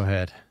wiggles. Go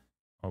ahead.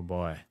 Oh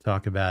boy.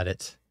 Talk about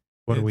it.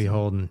 What are we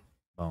holding?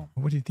 Oh.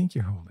 What do you think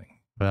you're holding?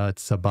 Well,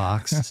 it's a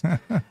box, and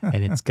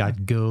it's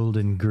got gold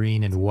and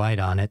green and white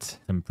on it.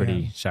 Some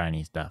pretty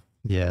shiny stuff.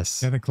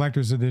 Yes. Yeah, the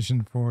collector's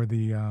edition for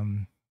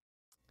the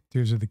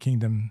Tears of the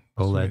Kingdom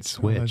OLED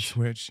Switch. OLED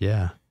Switch.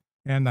 Yeah.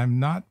 And I'm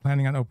not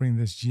planning on opening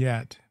this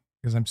yet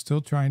because I'm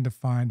still trying to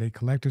find a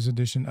collector's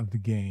edition of the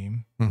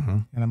game. Mm-hmm.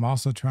 And I'm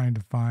also trying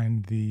to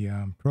find the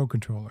Pro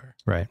Controller.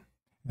 Right.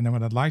 And then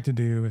what I'd like to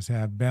do is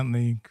have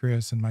Bentley,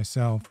 Chris, and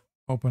myself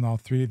open all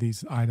three of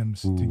these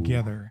items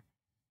together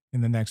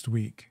in the next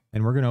week.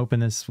 And we're going to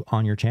open this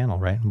on your channel,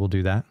 right? We'll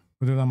do that.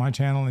 We'll do it on my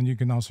channel, and you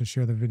can also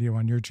share the video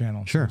on your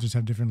channel. Sure. So we'll just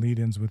have different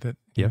lead-ins with it.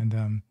 Yep.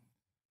 And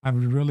I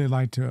would really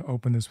like to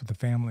open this with the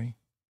family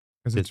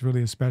because it's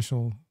really a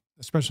special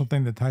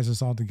thing that ties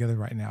us all together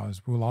right now.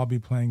 Is we'll all be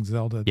playing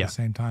Zelda at the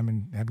same time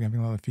and having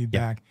a lot of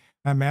feedback.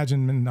 I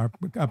imagine in our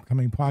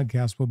upcoming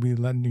podcast, we'll be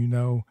letting you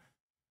know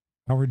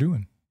how we're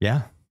doing.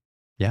 Yeah.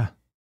 Yeah.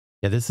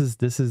 Yeah. This is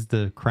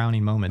the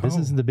crowning moment. This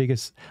is the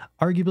biggest,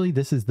 arguably,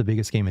 this is the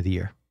biggest game of the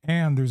year.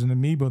 And there's an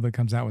amiibo that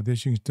comes out with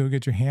this. You can still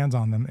get your hands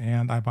on them.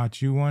 And I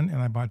bought you one, and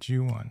I bought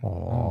you one. Oh,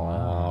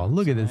 wow.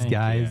 Look at this,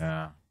 guys.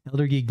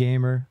 Elder Geek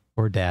Gamer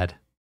or Dad.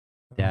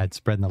 Dad,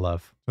 spreading the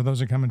love. So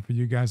those are coming for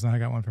you guys, and I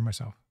got one for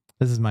myself.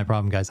 This is my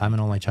problem, guys. I'm an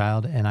only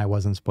child, and I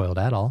wasn't spoiled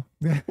at all.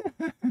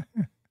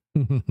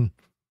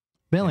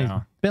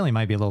 Bentley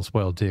might be a little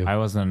spoiled too. I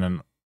wasn't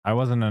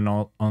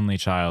an only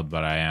child,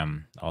 but I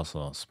am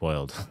also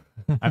spoiled.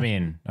 I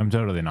mean, I'm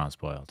totally not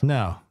spoiled.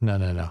 No.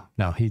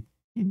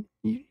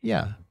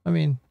 Yeah. I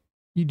mean,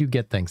 you do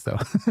get things though.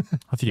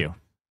 A few.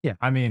 Yeah.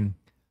 I mean,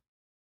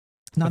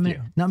 not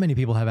many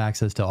people have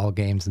access to all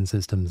games and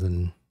systems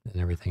and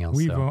everything else.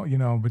 We've,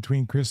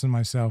 between Chris and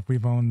myself,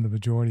 we've owned the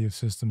majority of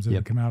systems that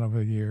have come out over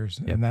the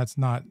years, and that's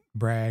not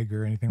brag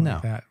or anything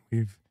like that.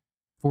 We've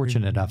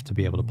fortunate enough to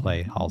be able to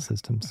play all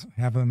systems.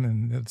 Have them,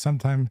 and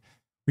sometimes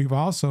we've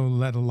also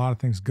let a lot of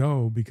things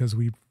go because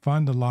we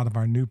fund a lot of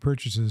our new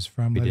purchases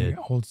from letting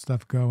old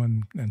stuff go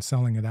and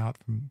selling it out.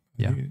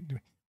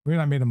 We're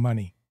not made of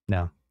money.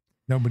 No.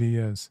 Nobody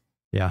is.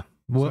 Yeah.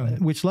 Well,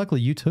 which luckily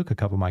you took a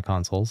couple of my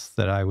consoles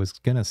that I was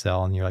going to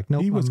sell, and you're like,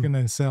 nope. He was going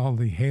to sell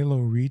the Halo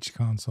Reach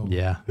console.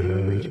 Yeah,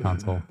 Halo Reach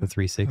console, the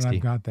 360. And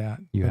I've got that.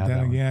 But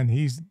then again,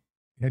 he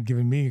had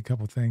given me a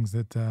couple of things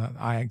that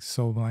I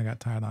sold when I got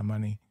tired on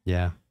money.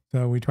 Yeah.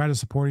 So we try to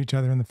support each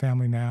other in the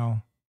family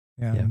now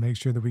and make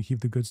sure that we keep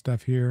the good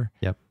stuff here.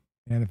 Yep.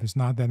 And if it's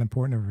not that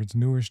important, or if it's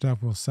newer stuff,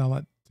 we'll sell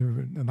it.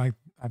 Like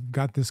I've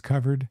got this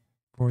covered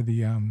for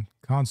the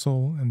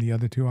console and the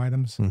other two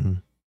items. Mm-hmm.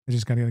 I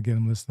just got to get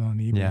them listed on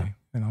eBay,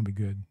 and I'll be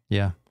good.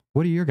 Yeah.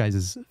 What are your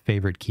guys'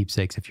 favorite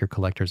keepsakes if you're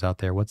collectors out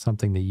there? What's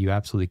something that you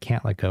absolutely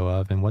can't let go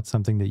of, and what's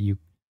something that you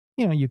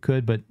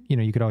could, but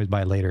you could always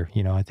buy later.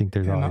 I think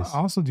there's always.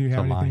 Also, do you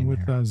have anything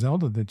with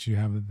Zelda that you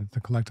have,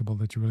 the collectible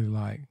that you really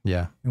like?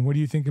 Yeah. And what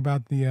do you think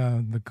about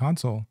the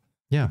console?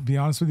 Yeah. To be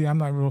honest with you, I'm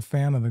not a real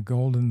fan of the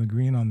gold and the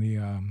green on the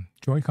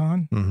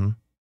Joy-Con. Mm-hmm.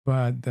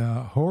 But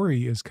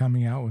Hori is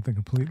coming out with a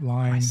complete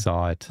line. I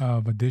saw it.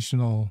 Of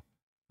additional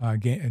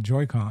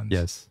Joy-Cons.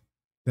 Yes.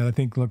 That I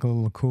think look a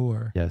little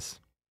cooler. Yes.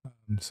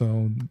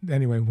 So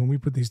anyway, when we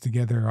put these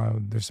together,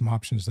 there's some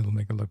options that'll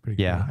make it look pretty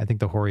good. Yeah, I think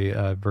the Hori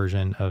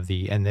version of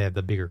and they have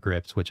the bigger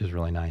grips, which is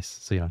really nice.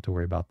 So you don't have to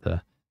worry about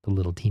the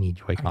little teeny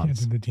Joy-Cons. I can't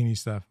do the teeny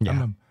stuff.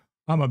 Yeah.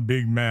 I'm a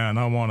big man.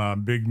 I want a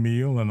big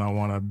meal and I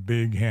want a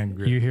big hand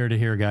grip. You're here to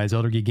hear, guys.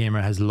 Elder Geek Gamer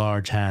has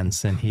large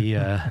hands, and he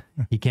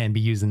can't be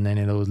using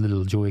any of those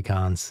little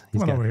Joy-Cons.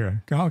 Come on over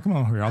here. Come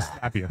on over here. I'll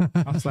slap you.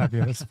 I'll slap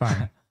you. That's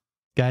fine.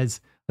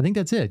 Guys, I think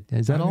that's it.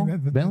 Is that all?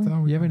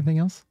 Bentley, you have anything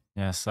else?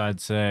 Yes, I'd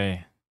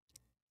say.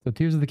 So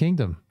Tears of the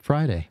Kingdom,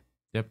 Friday.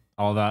 Yep.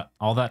 All that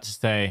to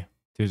say,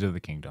 Tears of the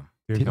Kingdom.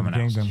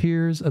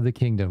 Tears of the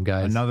Kingdom,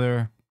 guys.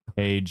 Another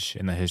page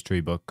in the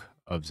history book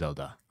of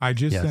Zelda. I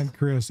just sent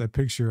Chris a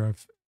picture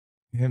of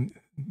him,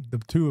 the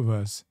two of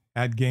us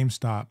at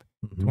GameStop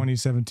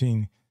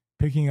 2017,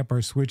 picking up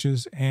our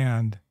Switches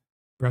and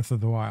Breath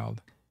of the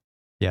Wild.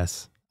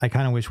 Yes. I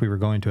kind of wish we were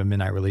going to a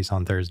midnight release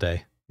on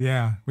Thursday.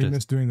 Yeah, we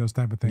miss doing those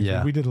type of things.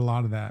 Yeah. We did a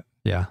lot of that.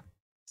 Yeah.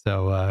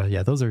 So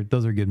those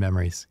are good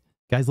memories.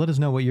 Guys, let us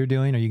know what you're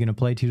doing. Are you going to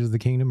play Tears of the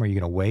Kingdom? Are you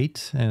going to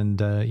wait and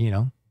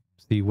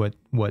see what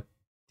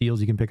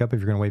deals you can pick up if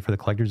you're going to wait for the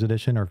collector's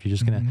edition, or if you're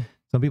just going to?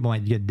 Some people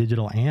might get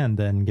digital and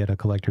then get a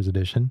collector's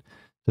edition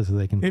just so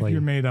they can play. If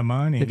you're made of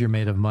money. If you're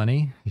made of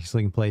money, so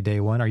you can play day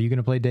one. Are you going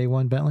to play day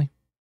one, Bentley?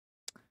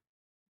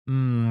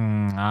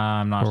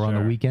 I'm not sure. Or on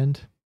the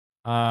weekend?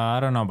 I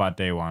don't know about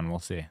day one. We'll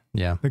see.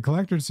 Yeah. The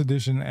collector's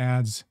edition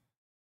adds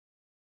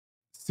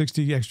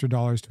 $60 extra to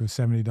a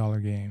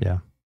 $70 game. Yeah.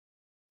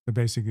 So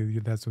basically,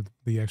 that's what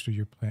the extra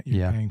you're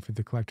paying for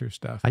the collector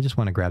stuff. I just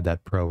want to grab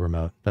that Pro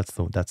remote. That's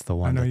the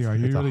one. I know you are.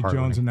 You're really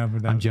jonesing over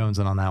that. I'm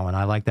jonesing on that one.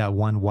 I like that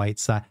one white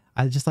side.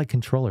 I just like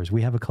controllers.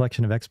 We have a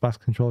collection of Xbox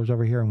controllers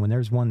over here, and when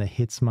there's one that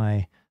hits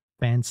my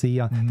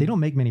fancy, they don't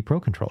make many Pro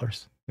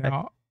controllers.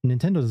 Now,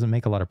 Nintendo doesn't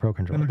make a lot of Pro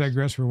controllers. Let me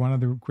digress for one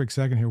other quick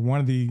second here. One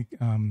of the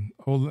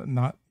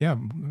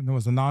there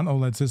was a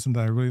non-OLED system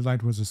that I really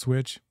liked was a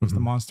Switch. It was the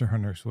Monster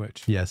Hunter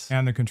Switch. Yes.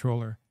 And the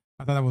controller.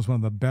 I thought that was one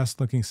of the best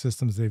looking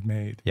systems they've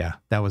made. Yeah,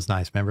 that was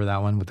nice. Remember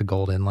that one with the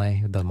gold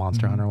inlay, the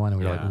Monster Hunter one?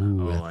 And we were like,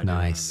 ooh, that's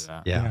nice.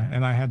 Yeah.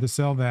 And I had to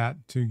sell that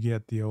to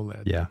get the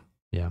OLED. Yeah.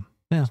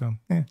 So,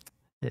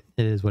 It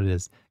is what it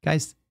is.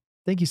 Guys,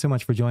 thank you so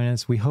much for joining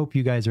us. We hope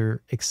you guys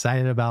are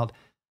excited about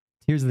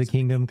Tears of the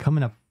Kingdom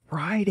coming up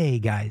Friday,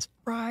 guys.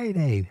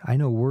 Friday. I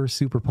know we're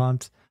super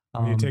pumped.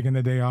 Are you taking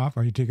the day off?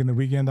 Are you taking the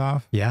weekend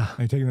off? Yeah.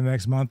 Are you taking the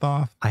next month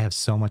off? I have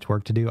so much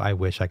work to do. I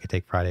wish I could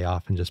take Friday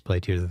off and just play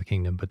Tears of the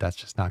Kingdom, but that's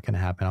just not going to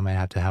happen. I'm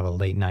going to have a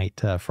late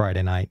night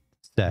Friday night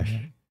sesh.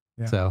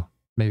 Yeah. So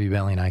maybe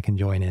Bentley and I can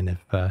join in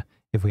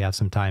if we have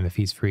some time, if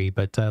he's free.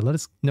 But let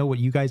us know what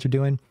you guys are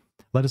doing.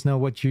 Let us know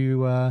what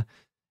you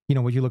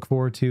what you look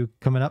forward to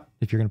coming up.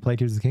 If you're going to play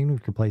Tears of the Kingdom,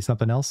 if you can play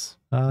something else,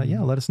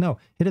 yeah, let us know.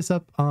 Hit us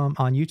up on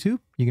YouTube.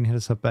 You can hit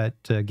us up at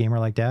Gamer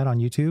Like Dad on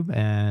YouTube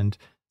and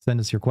send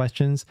us your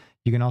questions.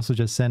 You can also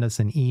just send us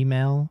an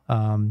email.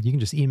 You can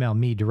just email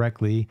me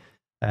directly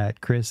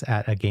at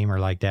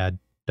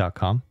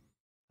chris@agamerlikedad.com.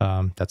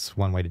 That's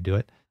one way to do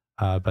it.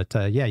 But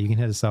yeah, you can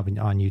hit us up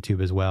on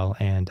YouTube as well.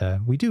 And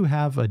we do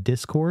have a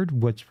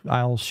Discord, which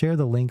I'll share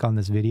the link on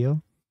this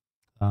video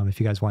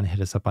if you guys want to hit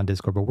us up on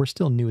Discord. But we're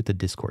still new at the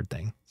Discord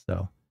thing.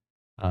 So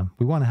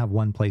we want to have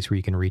one place where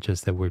you can reach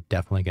us that we're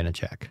definitely going to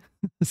check.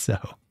 So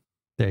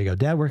there you go.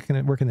 Dad, where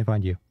can they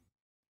find you?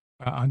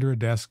 Under a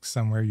desk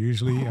somewhere,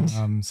 usually.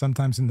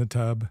 Sometimes in the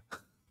tub.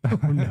 Oh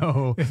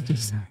no! It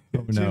just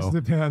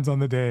depends on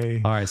the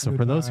day. All right. So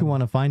for those who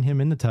want to find him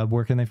in the tub,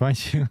 where can they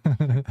find you?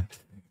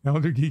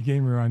 Elder Geek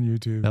Gamer on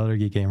YouTube. Elder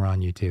Geek Gamer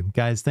on YouTube.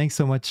 Guys, thanks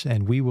so much,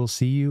 and we will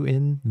see you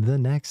in the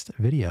next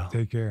video.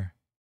 Take care.